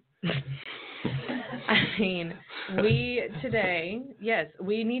Sweden. I mean, we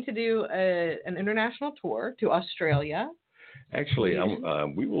need to do an international tour to Australia. Actually,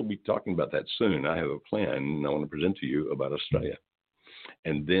 we will be talking about that soon. I have a plan I want to present to you about Australia.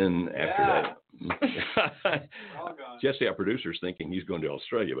 And then after that, Jesse, our producer, is thinking he's going to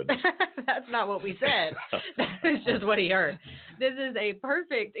Australia, but that's not what we said. That's just what he heard. This is a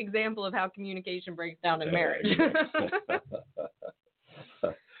perfect example of how communication breaks down in marriage.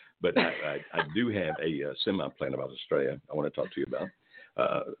 But I do have a semi-plan about Australia I want to talk to you about.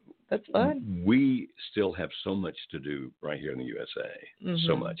 That's fun. We still have so much to do right here in the USA,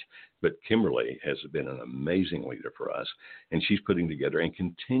 so much. But Kimberly has been an amazing leader for us, and she's putting together and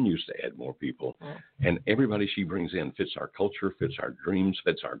continues to add more people. And everybody she brings in fits our culture, fits our dreams,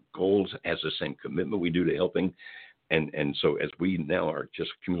 fits our goals, has the same commitment we do to helping. And so as we now are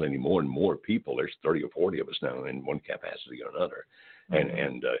just accumulating more and more people, there's 30 or 40 of us now in one capacity or another.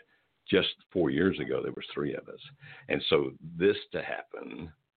 And just 4 years ago, there was 3 of us. And so this to happen,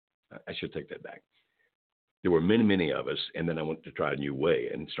 I should take that back. There were many, many of us, and then I went to try a new way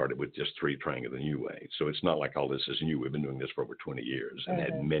and started with just 3 trying the new way. So it's not like all this is new. We've been doing this for over 20 years and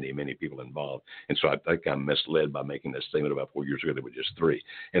had many, many people involved. And so I think I'm misled by making this statement about 4 years ago there were just 3.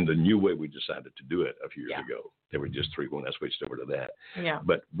 And the new way we decided to do it a few years ago, there were just 3 when I switched over to that.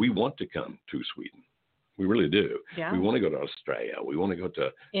 But we want to come to Sweden. We really do. We want to go to Australia. We want to go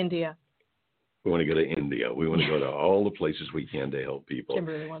to India. We want to go to India. We want to go to all the places we can to help people.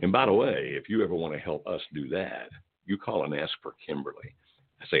 And by the way, if you ever want to help us do that, you call and ask for Kimberly.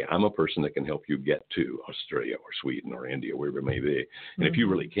 I say, I'm a person that can help you get to Australia or Sweden or India, wherever it may be. And if you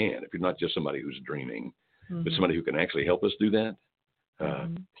really can, if you're not just somebody who's dreaming, but somebody who can actually help us do that,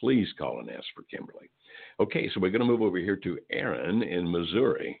 please call and ask for Kimberly. Okay, so we're going to move over here to Aaron in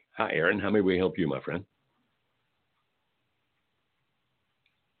Missouri. Hi, Aaron. How may we help you, my friend?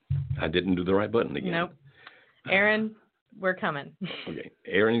 I didn't do the right button again. Nope. Aaron, we're coming. Okay.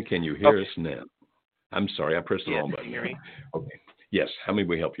 Aaron, can you hear us now? I'm sorry, I pressed the wrong button. Hear me? Okay. Yes. How may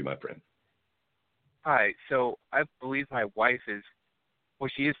we help you, my friend? Hi. So I believe my wife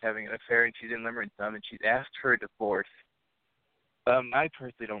she is having an affair, and she's in limber and thumb, and she's asked for a divorce. I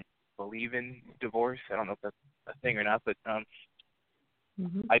personally don't believe in divorce. I don't know if that's a thing or not, but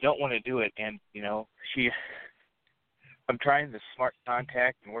I don't want to do it. And I'm trying the smart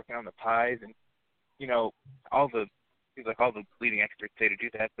contact and working on the pies, and all the leading experts say to do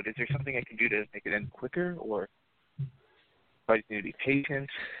that. But is there something I can do to make it end quicker, or do I just need to be patient?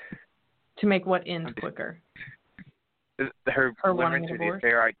 To make what end quicker? Her wanting a to the divorce?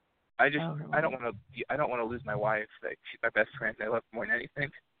 affair. I don't want to lose my wife. Like, she's my best friend. I love her more than anything.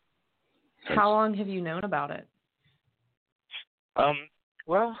 How long have you known about it?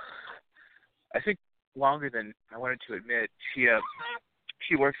 Well, I think longer than I wanted to admit.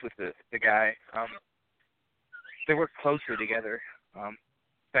 She works with the guy. They work closely together. In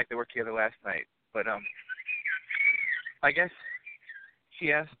fact, they worked together last night. But I guess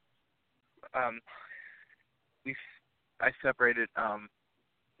she asked. I separated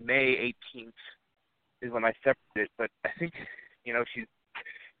May 18th is when I separated, but I think she's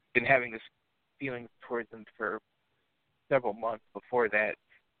been having this feeling towards him for several months before that.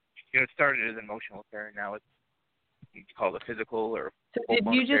 It started as an emotional affair, and now it's called a physical or. So did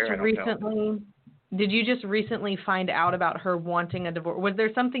you just recently find out about her wanting a divorce? Was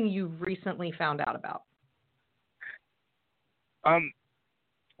there something you recently found out about?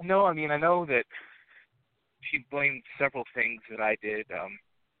 No, I mean, I know that she blamed several things that I did.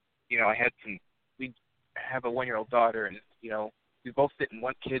 We have a 1-year-old daughter, and, we both didn't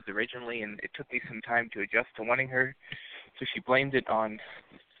want kids originally, and it took me some time to adjust to wanting her. So she blamed it on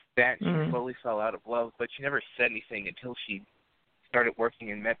that. She slowly fell out of love, but she never said anything until she started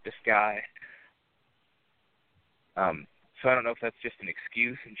working and met this guy. So I don't know if that's just an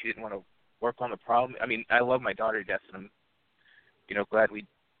excuse and she didn't want to work on the problem. I mean, I love my daughter to death, and I'm, glad we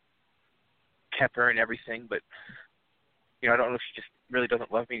kept her and everything, but, I don't know if she just really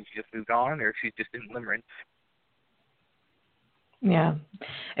doesn't love me and she just moved on, or if she's just in limerence. Yeah.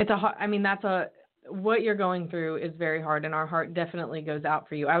 What you're going through is very hard, and our heart definitely goes out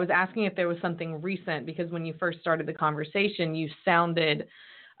for you. I was asking if there was something recent, because when you first started the conversation, you sounded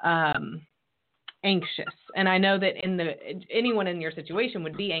anxious. And I know that anyone in your situation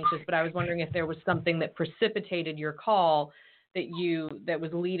would be anxious, but I was wondering if there was something that precipitated your call that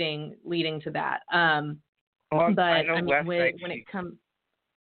was leading to that.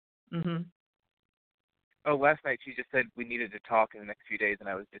 Last night she just said we needed to talk in the next few days, and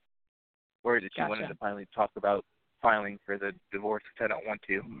I was just worried that she wanted to finally talk about filing for the divorce, which I don't want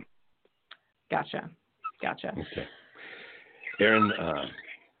to. Gotcha. Okay. Aaron,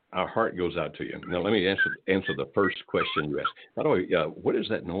 our heart goes out to you. Now, let me answer the first question you asked. By the way, what is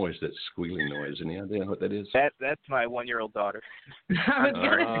that noise, that squealing noise? Any idea what that is? That's my 1-year-old daughter. I was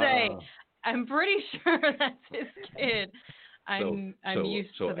going to say, I'm pretty sure that's his kid. I'm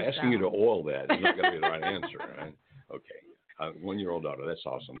used to the asking sound. you to oil that is not going to be the right answer, right? Okay. 1-year-old daughter, that's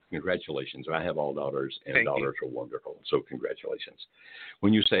awesome. Congratulations. I have all daughters, and daughters are wonderful. So congratulations.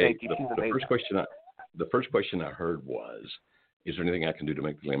 When you say the first question I heard was, is there anything I can do to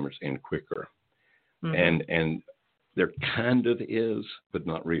make the limerence end quicker? Mm-hmm. And there kind of is, but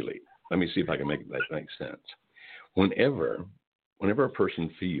not really. Let me see if I can make that make sense. Whenever a person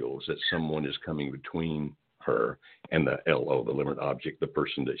feels that someone is coming between her and the LO, the limerent object, the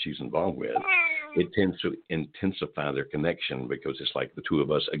person that she's involved with, it tends to intensify their connection, because it's like the two of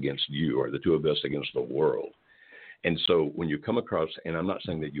us against you, or the two of us against the world. And so when you come across, and I'm not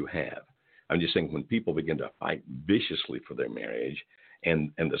saying that you have, I'm just saying when people begin to fight viciously for their marriage,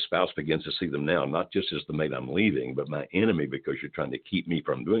 and the spouse begins to see them now, not just as the mate I'm leaving, but my enemy because you're trying to keep me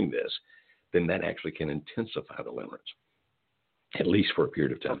from doing this, then that actually can intensify the limerence, at least for a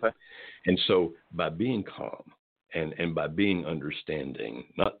period of time. Okay. And so by being calm and by being understanding,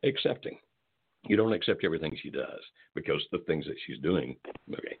 not accepting, you don't accept everything she does, because the things that she's doing.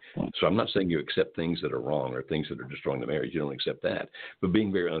 Okay. So I'm not saying you accept things that are wrong or things that are destroying the marriage. You don't accept that. But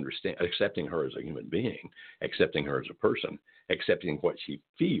being very accepting her as a human being, accepting her as a person, accepting what she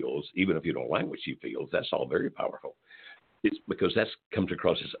feels, even if you don't like what she feels, that's all very powerful. It's because that comes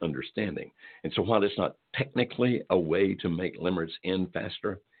across as understanding. And so while it's not technically a way to make limerence end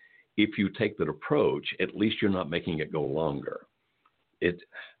faster, if you take that approach, at least you're not making it go longer.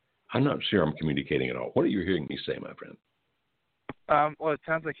 I'm not sure I'm communicating at all. What are you hearing me say, my friend? Well, it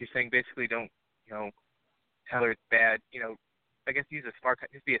sounds like you're saying basically don't, tell her it's bad. I guess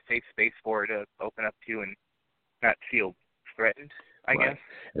just be a safe space for her to open up to and not feel threatened, I guess.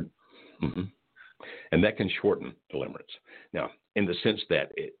 Mm-hmm. And that can shorten deliverance. Now, in the sense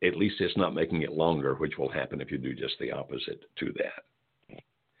that at least it's not making it longer, which will happen if you do just the opposite to that.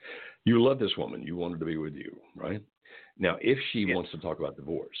 You love this woman. You want her to be with you, right? Now, if she wants to talk about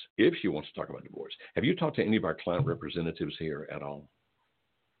divorce, have you talked to any of our client representatives here at all?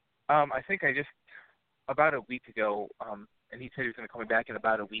 I think I just, about a week ago, and he said he was going to call me back in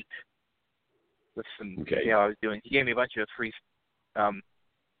about a week with some, see how I was doing. He gave me a bunch of free, some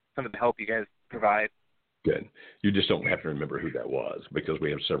of the help you guys provide. Good. You just don't have to remember who that was because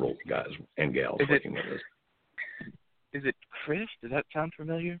we have several guys and gals working with us. Is it Chris? Does that sound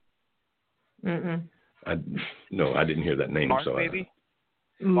familiar? Mm-mm. No, I didn't hear that name. Mark, so maybe?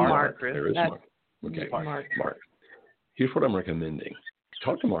 Mark. There is Mark. Okay. Mark. Here's what I'm recommending.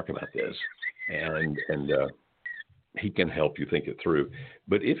 Talk to Mark about this, and he can help you think it through.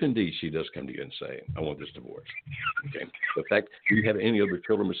 But if indeed she does come to you and say, I want this divorce, okay, the fact, do you have any other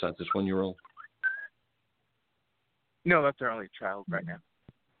children besides this 1-year-old? No, that's our only child right now.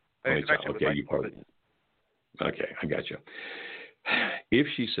 Only child. Okay, okay, I got you. If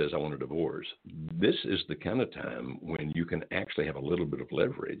she says, I want a divorce, this is the kind of time when you can actually have a little bit of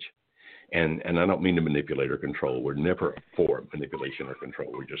leverage. And I don't mean to manipulate or control. We're never for manipulation or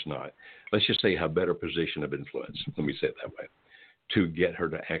control. We're just not. Let's just say have better position of influence. Let me say it that way. To get her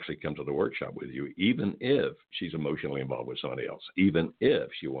to actually come to the workshop with you, even if she's emotionally involved with somebody else, even if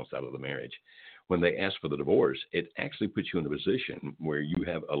she wants out of the marriage. When they ask for the divorce, it actually puts you in a position where you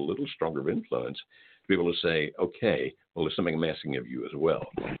have a little stronger influence to be able to say, okay, well, there's something I'm asking of you as well.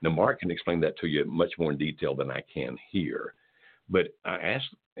 Now, Mark can explain that to you much more in detail than I can here. But I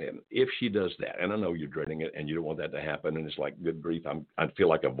asked if she does that, and I know you're dreading it and you don't want that to happen, and it's like, good grief, I feel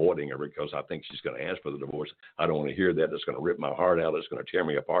like avoiding her because I think she's going to ask for the divorce. I don't want to hear that. It's going to rip my heart out. It's going to tear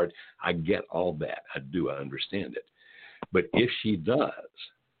me apart. I get all that. I do. I understand it. But if she does,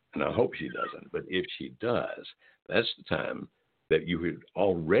 and I hope she doesn't, but if she does, that's the time that you would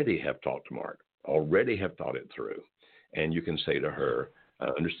already have talked to Mark, already have thought it through, and you can say to her, I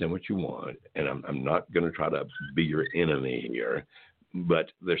understand what you want, and I'm not going to try to be your enemy here,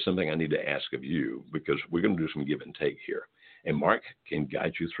 but there's something I need to ask of you because we're going to do some give and take here. And Mark can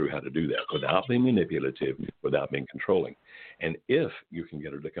guide you through how to do that without being manipulative, without being controlling. And if you can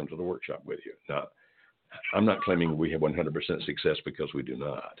get her to come to the workshop with you. Now, I'm not claiming we have 100% success because we do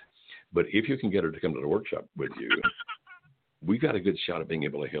not. But if you can get her to come to the workshop with you, we've got a good shot at being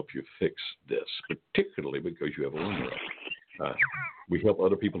able to help you fix this, particularly because you have a 1-year-old. We help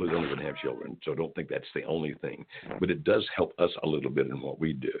other people who don't even have children, so don't think that's the only thing. But it does help us a little bit in what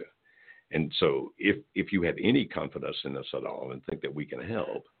we do. And so if you have any confidence in us at all and think that we can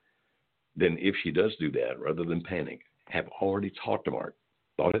help, then if she does do that, rather than panic, have already talked to Mark,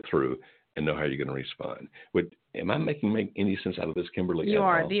 thought it through, and know how you're going to respond. Am I making any sense out of this, Kimberly? You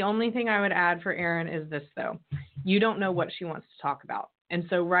are. The only thing I would add for Erin is this, though. You don't know what she wants to talk about. And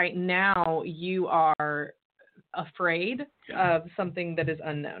so right now you are afraid of something that is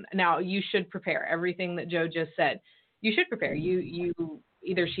unknown. Now, you should prepare. Everything that Joe just said, you should prepare. You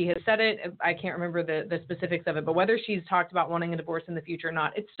either she has said it, I can't remember the specifics of it, but whether she's talked about wanting a divorce in the future or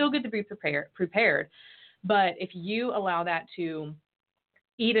not, it's still good to be prepared. But if you allow that to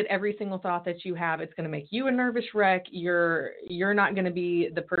eat at every single thought that you have, it's going to make you a nervous wreck. You're not going to be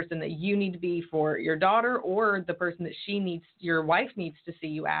the person that you need to be for your daughter or the person that your wife needs to see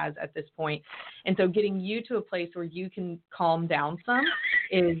you as at this point. And so getting you to a place where you can calm down some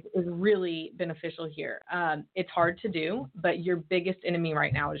is really beneficial here. It's hard to do, but your biggest enemy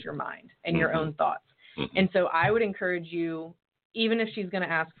right now is your mind and your own thoughts. And so I would encourage you, even if she's going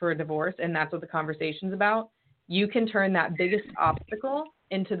to ask for a divorce and that's what the conversation's about, you can turn that biggest obstacle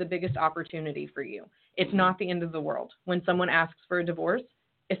into the biggest opportunity for you. It's not the end of the world. When someone asks for a divorce,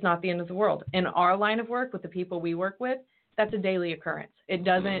 it's not the end of the world. In our line of work with the people we work with, that's a daily occurrence. It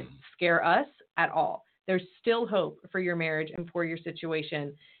doesn't scare us at all. There's still hope for your marriage and for your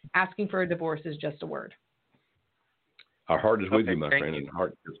situation. Asking for a divorce is just a word. Our heart is with you, my friend, and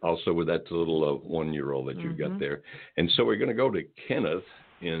heart is also with that little 1-year-old that you've got there. And so we're going to go to Kenneth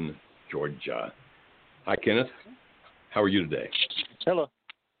in Georgia. Hi, Kenneth. How are you today? Hello.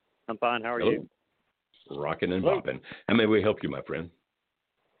 I'm fine. How are you? Rocking and popping. How may we help you, my friend?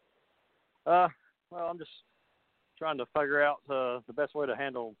 Well, I'm just trying to figure out the best way to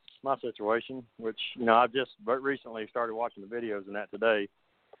handle my situation, which, I've just recently started watching the videos and that today.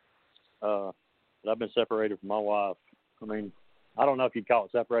 But I've been separated from my wife. I mean, I don't know if you'd call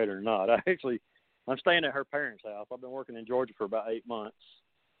it separated or not. I'm staying at her parents' house. I've been working in Georgia for about 8 months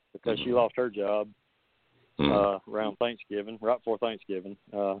because she lost her job around Thanksgiving, right before Thanksgiving.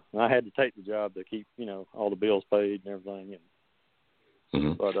 And I had to take the job to keep, all the bills paid and everything. And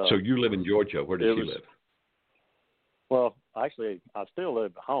Mm-hmm. But so you live in Georgia. Where does she live? Well, actually, I still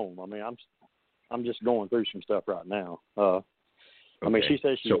live at home. I mean, I'm just going through some stuff right now. I mean, she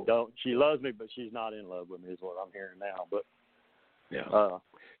says she loves me, but she's not in love with me, is what I'm hearing now. But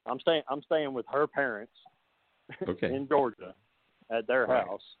I'm staying with her parents in Georgia at their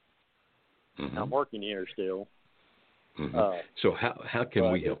house. Mm-hmm. I'm working here still. Mm-hmm. So how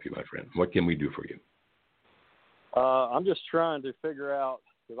can we help you, my friend? What can we do for you? I'm just trying to figure out,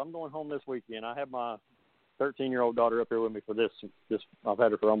 because I'm going home this weekend. I have my 13-year-old daughter up here with me for this. I've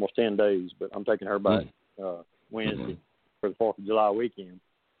had her for almost 10 days, but I'm taking her back Wednesday for the 4th of July weekend.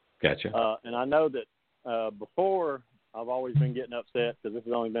 Gotcha. And I know that before I've always been getting upset because this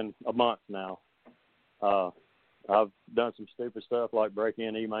has only been a month now. I've done some stupid stuff like break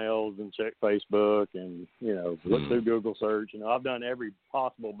in emails and check Facebook and, look through Google search. I've done every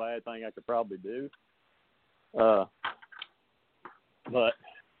possible bad thing I could probably do. But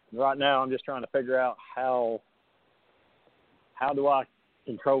right now I'm just trying to figure out how do I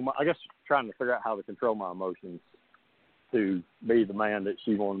control trying to figure out how to control my emotions to be the man that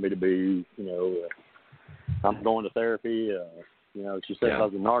she wanted me to be. I'm going to therapy. She says I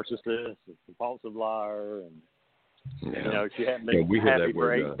was a narcissist, a compulsive liar, and she hadn't been happy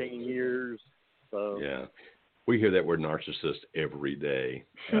for 18 years. So we hear that word narcissist every day.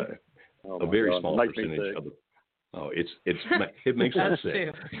 A very small percentage of the. It makes us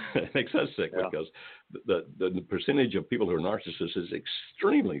sick. It makes us sick because the percentage of people who are narcissists is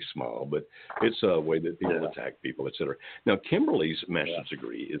extremely small, but it's a way that people attack people, et cetera. Now, Kimberly's master's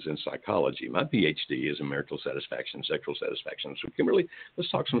degree is in psychology. My PhD is in marital satisfaction, sexual satisfaction. So, Kimberly, let's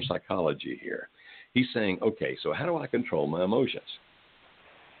talk some psychology here. He's saying, okay, so how do I control my emotions?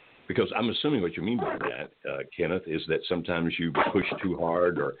 Because I'm assuming what you mean by that, Kenneth, is that sometimes you push too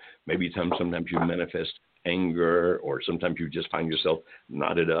hard, or maybe sometimes you manifest anger, or sometimes you just find yourself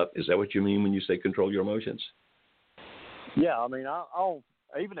knotted up. Is that what you mean when you say control your emotions? Yeah, I mean, I'll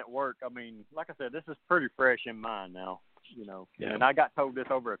even at work. I mean, like I said, this is pretty fresh in mind now, And I got told this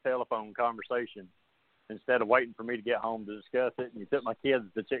over a telephone conversation instead of waiting for me to get home to discuss it. And you took my kids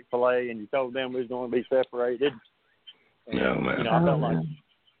to Chick-fil-A, and you told them we was going to be separated. And, no, man. I felt like,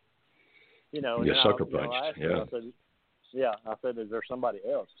 you sucker punched. I said, is there somebody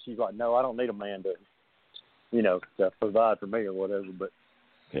else? She's like, no, I don't need a man to provide for me or whatever. But,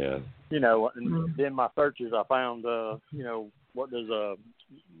 and then my searches, I found, what does a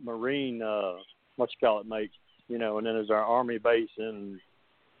Marine, make, and then there's our Army base in,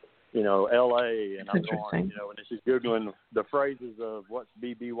 L.A. And I'm going, and it's just Googling the phrases of what's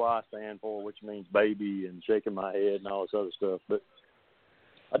BBY stand for, which means baby, and shaking my head and all this other stuff. But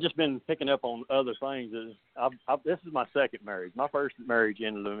I've just been picking up on other things. This is my second marriage. My first marriage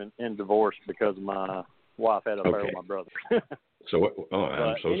ended in divorce because my wife had an affair with my brother. So,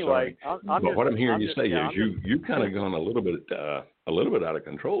 I'm so sorry. But what I'm hearing you say is you've kind of gone a little bit out of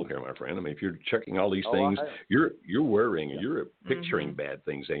control here, my friend. I mean, if you're checking all these things, you're worrying, and you're picturing bad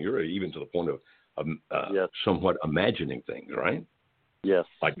things, and you're even to the point of somewhat imagining things, right? Yes.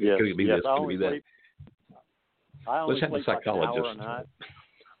 Like could it be this? Could it be that? Let's have the psychologist.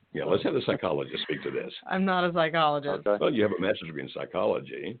 Let's have the psychologist speak to this. I'm not a psychologist. Okay. Well, you have a master's degree in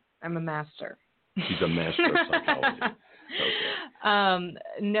psychology. I'm a master. She's a master of psychology. Okay.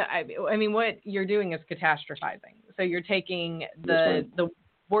 No, I mean, what you're doing is catastrophizing. So you're taking the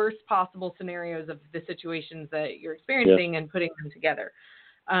worst possible scenarios of the situations that you're experiencing and putting them together.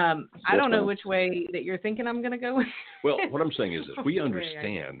 I don't know which way that you're thinking I'm going to go with. Well, what I'm saying is that we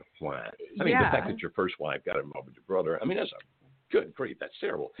understand why. I mean, the fact that your first wife got involved with your brother, I mean, that's good grief, that's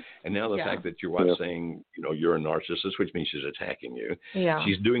terrible. And now the fact that your wife's saying, you're a narcissist, which means she's attacking you. Yeah.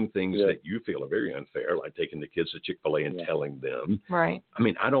 She's doing things that you feel are very unfair, like taking the kids to Chick-fil-A and telling them. Right. I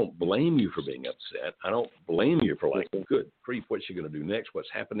mean, I don't blame you for being upset. I don't blame you for like, good grief, what's she going to do next? What's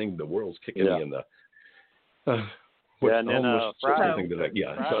happening? The world's kicking me in the... and then Friday.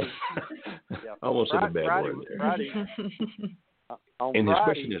 Almost said a bad word there. And his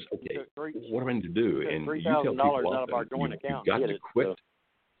question is, okay, what am I going to do? And you tell people often, you've got to quit.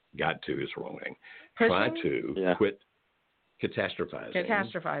 Got to is the wrong thing. Try to quit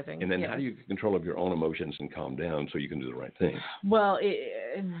catastrophizing. And then how do you get control of your own emotions and calm down so you can do the right thing? Well,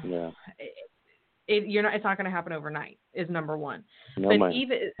 it's not going to happen overnight is number one. No, but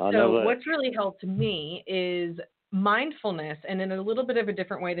what's really helped me is mindfulness, and in a little bit of a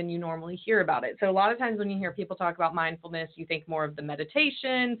different way than you normally hear about it. So a lot of times when you hear people talk about mindfulness, you think more of the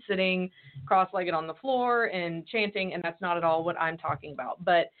meditation, sitting cross-legged on the floor and chanting, and that's not at all what I'm talking about.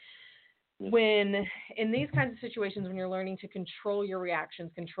 But when in these kinds of situations, when you're learning to control your reactions,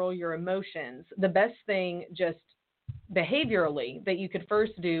 control your emotions, the best thing just behaviorally that you could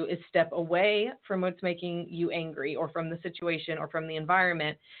first do is step away from what's making you angry or from the situation or from the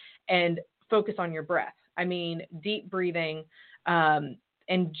environment and focus on your breath. I mean, deep breathing and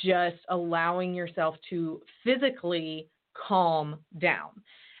just allowing yourself to physically calm down,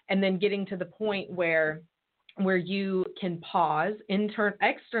 and then getting to the point where you can pause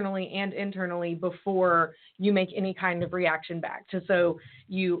externally and internally before you make any kind of reaction back. So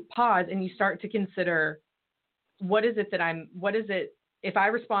you pause and you start to consider, what is it if I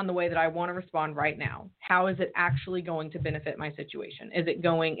respond the way that I want to respond right now, how is it actually going to benefit my situation?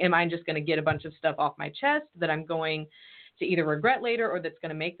 Am I just going to get a bunch of stuff off my chest that I'm going to either regret later or that's going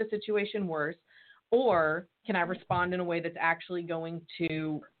to make the situation worse? Or can I respond in a way that's actually going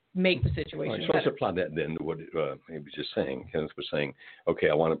to make the situation better? So let's apply that then to what he was just saying. Kenneth was saying, okay,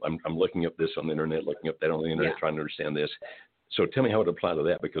 I'm looking up this on the internet, looking up that on the internet, trying to understand this. So tell me how it applies to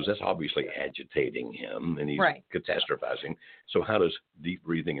that, because that's obviously agitating him and he's catastrophizing. So how does deep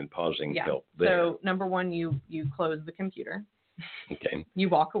breathing and pausing help there? So number one, you close the computer. Okay. You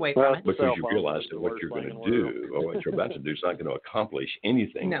walk away from it. Because you realize that what you're going to do or what you're about to do is not going to accomplish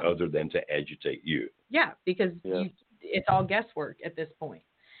anything other than to agitate you. Yeah, because it's all guesswork at this point.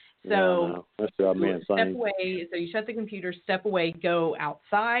 So that's what I mean. Step away. So you shut the computer, step away, go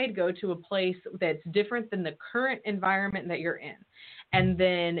outside, go to a place that's different than the current environment that you're in. And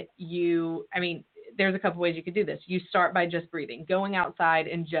then there's a couple ways you could do this. You start by just breathing, going outside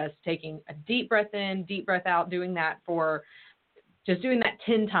and just taking a deep breath in, deep breath out, doing that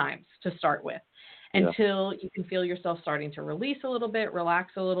 10 times to start with, until you can feel yourself starting to release a little bit,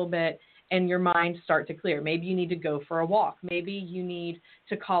 relax a little bit, and your mind start to clear. Maybe you need to go for a walk. Maybe you need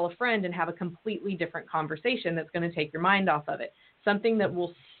to call a friend and have a completely different conversation that's going to take your mind off of it. Something that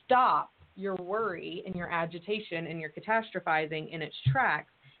will stop your worry and your agitation and your catastrophizing in its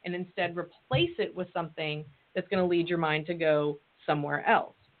tracks, and instead replace it with something that's going to lead your mind to go somewhere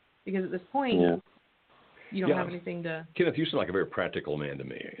else. Because at this point, you don't have anything to... Kenneth, you sound like a very practical man to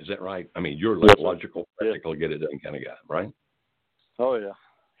me. Is that right? I mean, you're logical, practical, get it done kind of guy, right? Oh, yeah.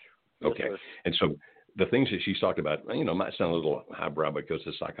 Okay. And so the things that she's talked about, might sound a little highbrow because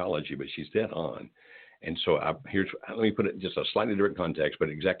of psychology, but she's dead on. And so let me put it in just a slightly different context, but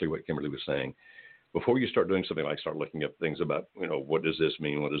exactly what Kimberly was saying. Before you start doing something like start looking up things about, what does this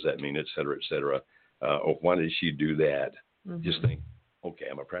mean? What does that mean? Et cetera, or why did she do that? Mm-hmm. Just think, okay,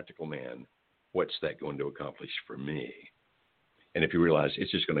 I'm a practical man. What's that going to accomplish for me? And if you realize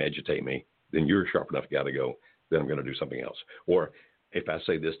it's just going to agitate me, then you're a sharp enough guy to go, then I'm going to do something else. Or if I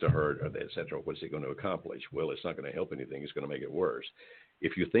say this to her, or et cetera, what's it going to accomplish? Well, it's not going to help anything. It's going to make it worse.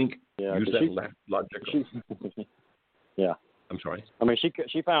 If you think, use that logical. I'm sorry. I mean,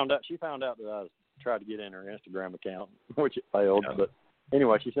 she found out that I tried to get in her Instagram account, which it failed. Yeah. But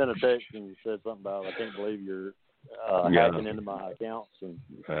anyway, she sent a text and said something about, I can't believe you're hacking into my accounts. And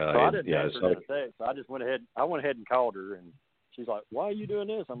so I didn't answer that text. I just went ahead and called her, and she's like, "Why are you doing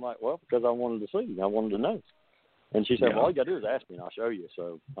this?" I'm like, "Well, because I wanted to see. I wanted to know." And she said, "Well, all you got to do is ask me, and I'll show you."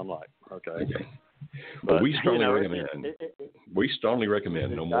 So I'm like, "Okay." Well, we strongly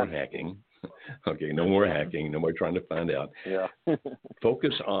recommend no more hacking. Okay, no more hacking. No more trying to find out. Yeah.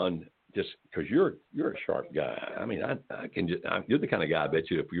 Focus on just because you're a sharp guy. I mean, you're the kind of guy. I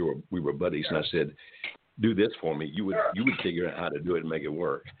bet you if we were buddies and I said, "Do this for me," you would figure out how to do it and make it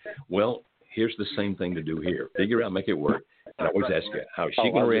work. Well, here's the same thing to do here. Figure out, make it work. And I always ask you, how is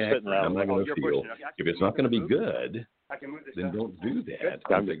she going to react? How am I going to feel? If it's not going to be good, then don't do that.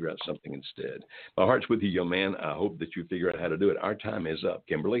 I'll figure out something instead. My heart's with you, young man. I hope that you figure out how to do it. Our time is up.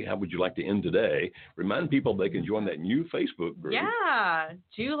 Kimberly, how would you like to end today? Remind people they can join that new Facebook group. Yeah,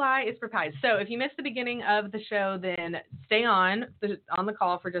 July is for Pies. So if you missed the beginning of the show, then stay on the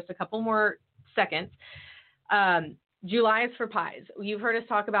call for just a couple more seconds. July is for Pies. You've heard us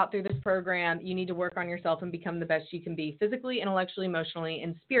talk about through this program, you need to work on yourself and become the best you can be physically, intellectually, emotionally,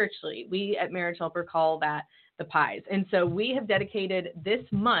 and spiritually. We at Marriage Helper call that the Pies. And so we have dedicated this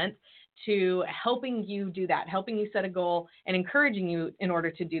month to helping you do that, helping you set a goal and encouraging you in order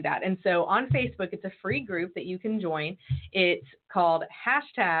to do that. And so on Facebook, it's a free group that you can join. It's called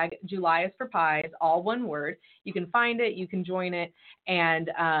 #July is for Pies, all one word. You can find it, you can join it, and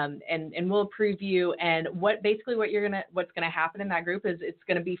we'll approve you. And what's gonna happen in that group is it's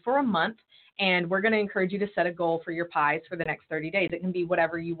gonna be for a month. And we're going to encourage you to set a goal for your pies for the next 30 days. It can be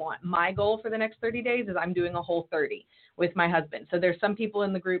whatever you want. My goal for the next 30 days is I'm doing a whole 30 with my husband. So there's some people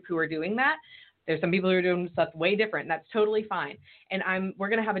in the group who are doing that. There's some people who are doing stuff way different. And that's totally fine. And we're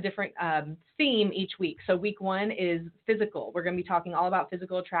going to have a different theme each week. So week 1 is physical. We're going to be talking all about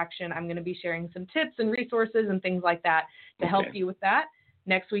physical attraction. I'm going to be sharing some tips and resources and things like that to help you with that.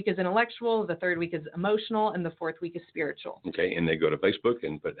 Next week is intellectual, the third week is emotional, and the fourth week is spiritual. Okay, and they go to Facebook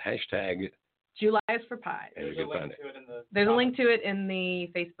and put hashtag July is for Pies. And you can find it. There's a link to it in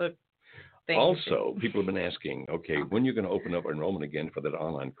the Facebook thing. Also, people have been asking, okay, when you're going to open up enrollment again for that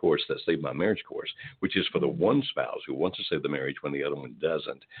online course, that Save My Marriage course, which is for the one spouse who wants to save the marriage when the other one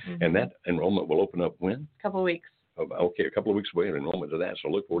doesn't. Mm-hmm. And that enrollment will open up when? A couple of weeks. Okay, a couple of weeks away in enrollment to that. So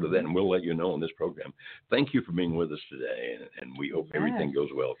look forward to that, and we'll let you know on this program. Thank you for being with us today, and we hope everything goes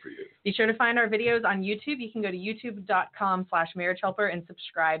well for you. Be sure to find our videos on YouTube. You can go to youtube.com/marriagehelper and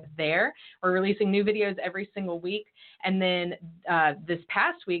subscribe there. We're releasing new videos every single week. And then this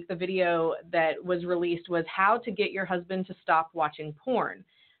past week, the video that was released was how to get your husband to stop watching porn.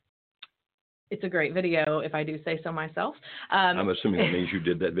 It's a great video, if I do say so myself. I'm assuming that means you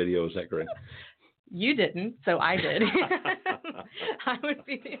did that video. Is that correct? You didn't, so I did. I would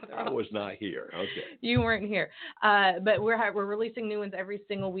be the other one. I was not here. Okay. You weren't here. But we're releasing new ones every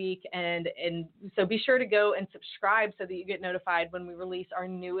single week. And so be sure to go and subscribe so that you get notified when we release our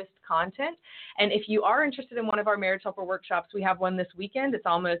newest content. And if you are interested in one of our Marriage Helper workshops, we have one this weekend. It's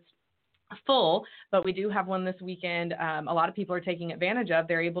almost full, but we do have one this weekend. A lot of people are taking advantage of.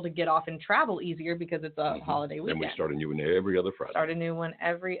 They're able to get off and travel easier because it's a holiday weekend. And we start a new one every other Friday. Start a new one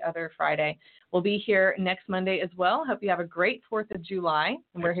every other Friday. We'll be here next Monday as well. Hope you have a great 4th of July,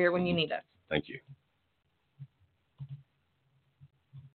 and we're here when you need us. Thank you.